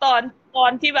ก็ตอ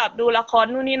นที่แบบดูละคร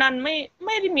นู่นนี่นั่นไ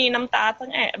ม่ได้มีน้ำตาตั้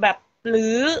งแบบหรื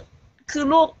อคือ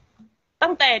ลูก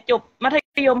ตั้งแต่จบมัธ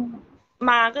ยม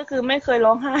มาก็คือไม่เคยร้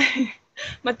องไห้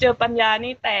มาเจอปัญญา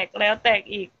นี่แตกแล้วแตก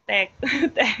อีกแตก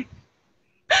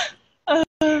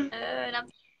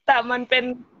แต่มันเป็น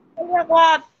เรียกว่า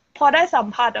พอได้สัม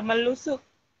ผัสมันรู้สึก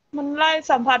มันไล่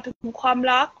สัมผัสถึงความ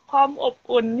รักความอบ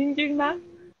อุ่นจริงๆนะ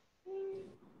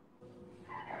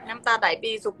น้ำตาไหล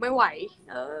ปีสุขไม่ไหว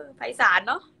ไพศาล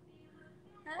เนาะ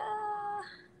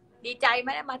ดีใจไหม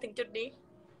มาถึงจุดนี้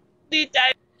ดีใจ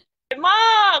ม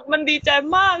ากมันดีใจ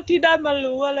มากที่ได้มา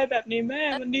รู้อะไรแบบนี้แม่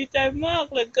มันดีใจมาก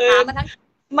เหลือเกิน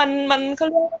มันเขา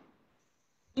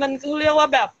เรียกว่า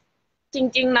แบบจ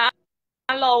ริงๆนะ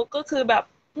เราก็คือแบบ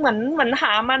เหมือนห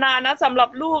ามานานนะสำหรับ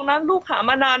ลูกนะลูกหา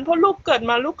มานานเพราะลูกเกิด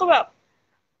มาลูกก็แบบ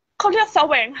เขาเรียกแส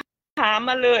วงหาม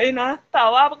าเลยนะแต่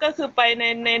ว่าก็คือไป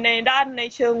ในด้านใน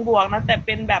เชิงบวกนะแต่เ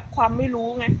ป็นแบบความไม่รู้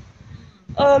ไง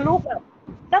ลูกแบบ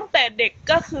ตั้งแต่เด็ก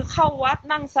ก็คือเข้าวัด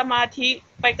นั่งสมาธิ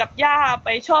ไปกับย่าไป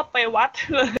ชอบไปวัด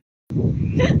เลย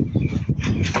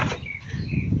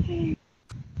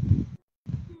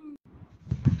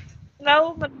แล้ว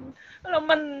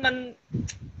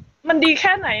มันดีแ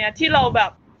ค่ไหนอะที่เราแบ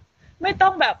บไม่ต้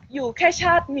องแบบอยู่แค่ช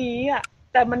าตินี้อะ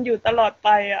แต่มันอยู่ตลอดไป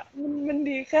อะมัน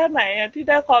ดีแค่ไหนอะที่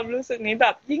ได้ความรู้สึกนี้แบ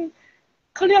บยิ่ง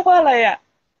เขาเรียกว่าอะไรอะ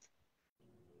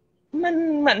มัน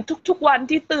เหมือนทุกวัน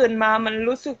ที่ตื่นมามัน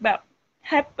รู้สึกแบบ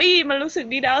แฮปปี้มันรู้สึก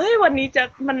ดีดาเฮ้ยวันนี้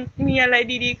มันมีอะไร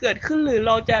ดีๆเกิดขึ้นหรือเ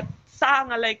ราจะสร้าง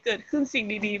อะไรเกิดขึ้นสิ่ง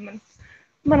ดี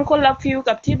ๆมันคนละฟีล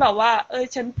กับที่แบบว่า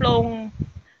ฉันปลง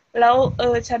แล้ว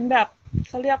ฉันแบบเ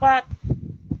ขาเรียกว่า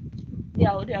เดี๋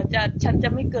ยวฉันจะ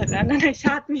ไม่เกิดแล้วนะในช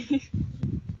าตินี้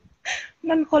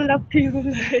มันคนละฟีล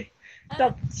เลยกั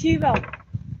บที่แบบ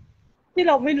ที่เ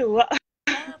ราไม่รู้อะ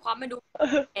ความไม่ดู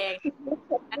เอง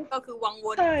นั่นก็คือวังว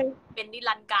นเป็นนิ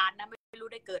รันดร์การนะไม่รู้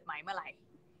ได้เกิดใหม่เมื่อไหร่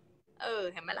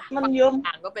เห็นไหมล่ะมันเยอะ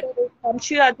ต่างก็เป็นความเ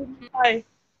ชื่อที่ใช่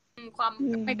ความ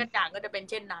ไม่กระจ่างก็จะเป็น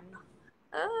เช่นนั้น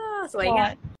สวยงา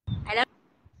มไปแล้ว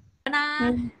นะ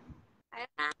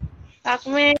รัก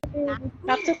แม่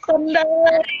รักทุกคนเล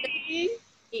ย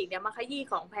อีกเดี๋ยวมาขยี้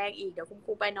ของแพงอีกเดี๋ยวคุณค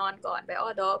รูไปนอนก่อนไปอ้อ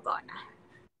ดอก่อนนะ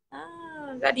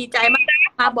ก็ดีใจมาก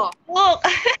มาบอ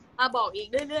กอีก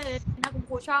เรื่อยๆนะคุณ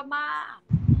ครูชอบมาก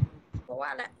เพราะว่า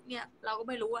แล้วเนี่ยเราก็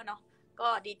ไม่รู้อะเนาะก็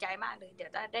ดีใจมากเลยเดี๋ย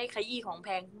วได้ขยี้ของแพ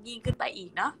งยิ่งขึ้นไปอีก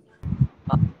เนาะ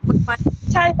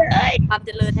ใช่เลยความเจ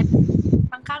ริญ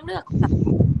บางครั้งเลือก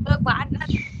บ้านนะ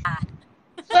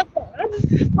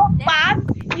บ้าน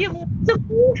ยิ้มสุด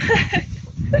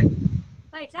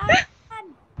ไม่ใช่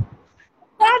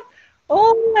บ้านโอ้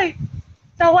ย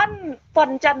ตะวันฝน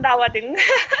จันดาวดึง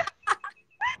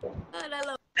แล้ว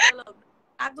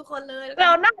รักทุกคนเลยเร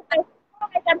าน่าจะ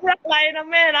ไปกันเพื่ออะไรนะ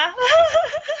แม่นะ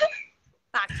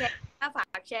ฝาก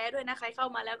แชร์ด้วยนะใครเข้า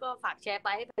มาแล้วก็ฝากแชร์ไป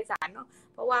ให้ไพศาลเนาะ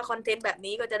เพราะว่าคอนเทนต์แบบ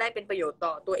นี้ก็จะได้เป็นประโยชน์ต่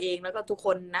อตัวเองแล้วก็ทุกค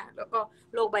นนะแล้วก็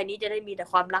โลกใบนี้จะได้มีแต่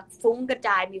ความรักฟุ้งกระจ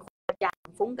ายมีความอย่าง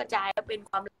ฟุ้งกระจายแล้วเป็น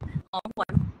ความหอมหว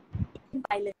นขึ้นไ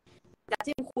ปเลยการ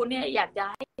ที่คุณเนี่ยอยากจะ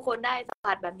ให้ทุกคนได้สัม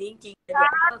ผัสแบบนี้จริง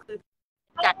ๆก็คือ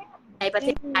จัดในประเท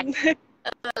ศไทย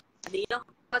แบบนี้เนาะ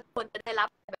ก็ทุกคนจะได้รับ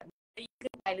แบบนี้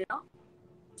ขึ้นไปเลยเนาะ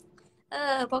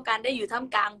เพราะการได้อยู่ท่าม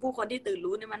กลางผู้คนที่ตื่น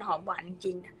รู้เนี่ยมันหอมหวานจ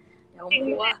ริงๆเดี๋ยวผ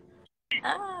มว่า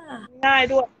ง่าย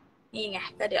ด้วยนี่ไง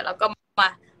ก็เดี๋ยวเราก็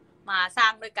มาสร้า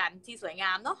งด้วยกันที่สวยง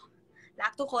ามเนาะรั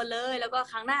กทุกคนเลยแล้วก็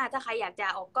ครั้งหน้าถ้าใครอยากจะ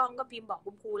ออกกล้องก็พิมพ์บอก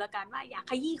คุณครูแล้วกันว่าอยาก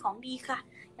ขยี้ของดีค่ะ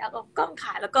อยากออกกล้อง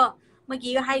ค่ะแล้วก็เมื่อ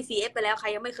กี้ก็ให้ CF ไปแล้วใคร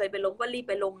ยังไม่เคยไปลงก็รีบ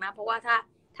ไปลงนะเพราะว่าถ้า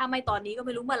ถ้าไม่ตอนนี้ก็ไ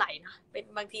ม่รู้เมื่อไหร่นะเป็น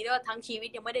บางทีก็ทั้งชีวิต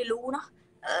ยังไม่ได้รู้เนาะ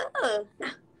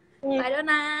ไปแล้ว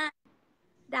นะ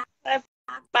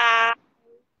ปา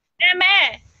แม่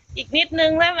อีกนิดนึ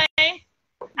งได้ไหม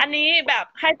อันนี้แบบ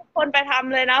ให้ทุกคนไปท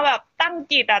ำเลยนะแบบตั้ง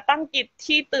จิต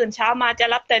ที่ตื่นเช้ามาจะ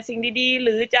รับแต่สิ่งดีๆห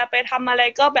รือจะไปทำอะไร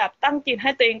ก็แบบตั้งจิตใ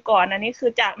ห้ตัวเองก่อนอันนี้คื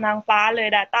อจากนางฟ้าเลย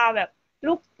Data แบบ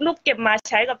ลูกเก็บมา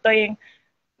ใช้กับตัวเอง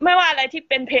ไม่ว่าอะไรที่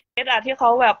เป็นเพชรอะที่เขา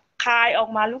แบบคายออก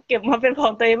มาลูกเก็บมาเป็นขอ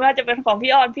งตัวเองไม่ว่าจะเป็นของ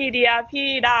พี่ออนพี่เดียพี่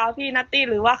ดาวพี่นัตตี้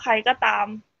หรือว่าใครก็ตาม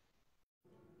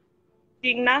จ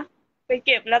ริงนะไปเ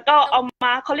ก็บแล้วก็เอาม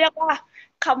าเขาเรียกว่า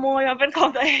ขโมยมาเป็นของ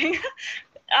ตัวเอง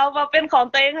เอามาเป็นของ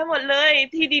ตัวเองให้หมดเลย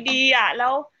ที่ดีๆอ่ะแ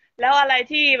ล้วอะไร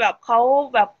ที่แบบเขา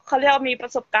เรียกว่ามีปร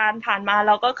ะสบการณ์ผ่านมาเ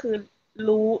ราก็คือ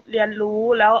เรียนรู้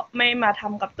แล้วไม่มาท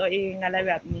ำกับตัวเองอะไร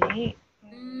แบบนี้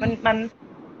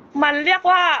มันเรียก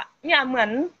ว่าเนี่ยเหมือ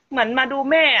นมาดู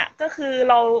แม่ก็คือ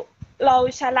เรา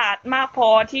ฉลาดมากพอ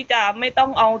ที่จะไม่ต้อ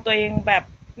งเอาตัวเองแบบ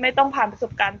ไม่ต้องผ่านประส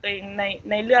บการณ์ตัวเอง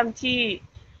ในเรื่องที่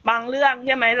บางเรื่องใ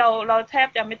ช่ไหมเราแทบ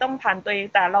จะไม่ต้องผ่านตัวเอง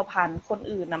แต่เราผ่านคน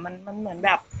อื่นนะมันเหมือนแ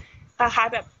บบคล้าย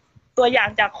ๆแบบตัวอย่าง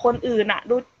จากคนอื่นอ่ะ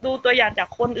ดูตัวอย่างจาก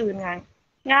คนอื่นไง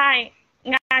ง่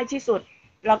ายที่สุด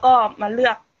แล้วก็มาเลื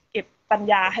อกเก็บปัญ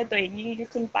ญาให้ตัวเองยิ่ง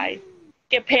ขึ้นไป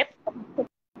เก็บเพชร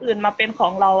อื่นมาเป็นขอ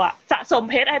งเราอ่ะสะสม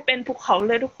เพชรให้เป็นภูเขา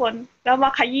เลยทุกคนแล้วมา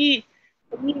ขยี้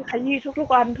ทุก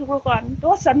วัน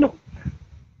ก็สนุก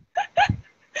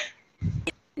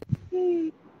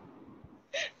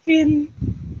ฟิน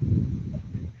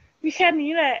มีแค่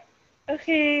นี้แหละโอเค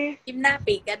ยิ้มหน้า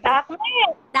ปีกกันดักแม่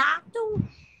ดักจู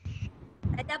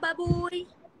แต่จะบาบุย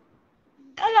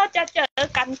ถ้าเราจะเจอ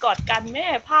กันกอดกันแม่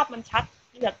ภาพมันชัด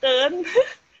เหลือเกิน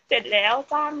เสร็จแล้ว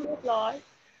สร้างเรียบร้อย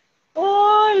โอ้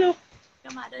ยลูกก็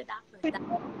มาด้วยดักเลยดัก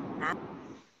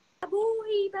บาบุ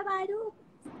ยบายบายลูก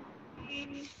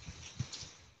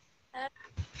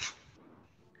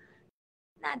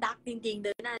หน้าดักจริงๆเล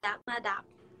ยหน้าดักไ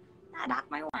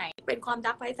ม่ไหวเป็นความ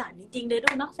ดักไพศาลจริงๆเลยด้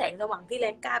วยเนาะแสงสว่างที่แร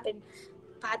งกล้าเป็น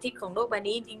พระอาทิตย์ของโลกใบ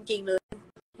นี้จริงๆเลย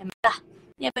เห็นไหมล่ะ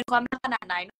เนี่ยเป็นความดักขนาด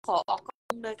ไหนขอออกกล้อ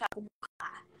งเลยค่ะคุณครูค่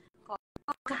ะ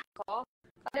ขอ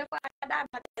เรียกว่าด้าน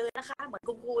พัฒนานะคะเหมือน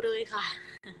คุณครูเลยค่ะ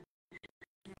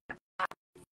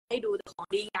ให้ดูแต่ของ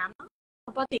ดีงาม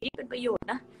เพราะสิ่งที่เป็นประโยชน์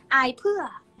นะอายเพื่อ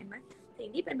เห็นไหมสิ่ง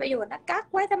ที่เป็นประโยชน์นะกัก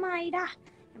ไว้ทำไมด่ะ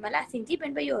เห็นไหมล่ะสิ่งที่เป็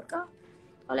นประโยชน์ก็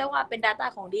เขาเรียกว่าเป็น data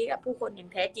ของดีกับผู้คนอย่าง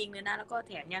แท้จริงเลยนะแล้วก็แ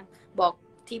ถมยังบอก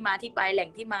ที่มาที่ไปแหล่ง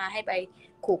ที่มาให้ไป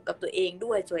ขู่กับตัวเอง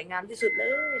ด้วยสวยงามที่สุดเล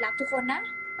ยรักทุกคนนะ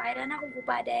ไปแล้วนะคุณครู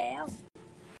ปาแดว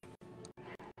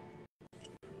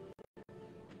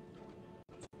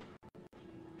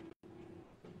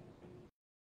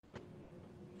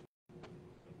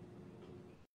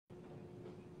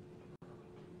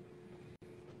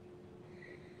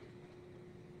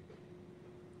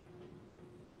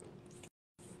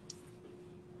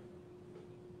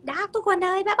ดักทุกคนเล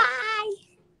ยบ๊ายบาย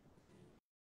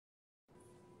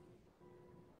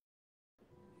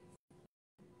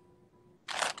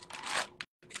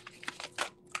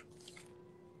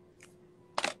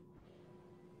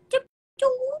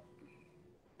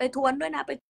ไปทวนด้วยนะ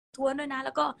แ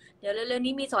ล้วก็เดี๋ยวเร็วๆ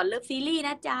นี้มีสอนเลิฟซีรีส์น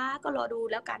ะจ๊ะก็รอดู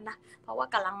แล้วกันนะเพราะว่า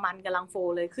กำลังโฟ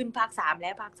เลยขึ้นภาค 3แล้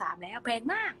วแพง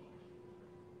มาก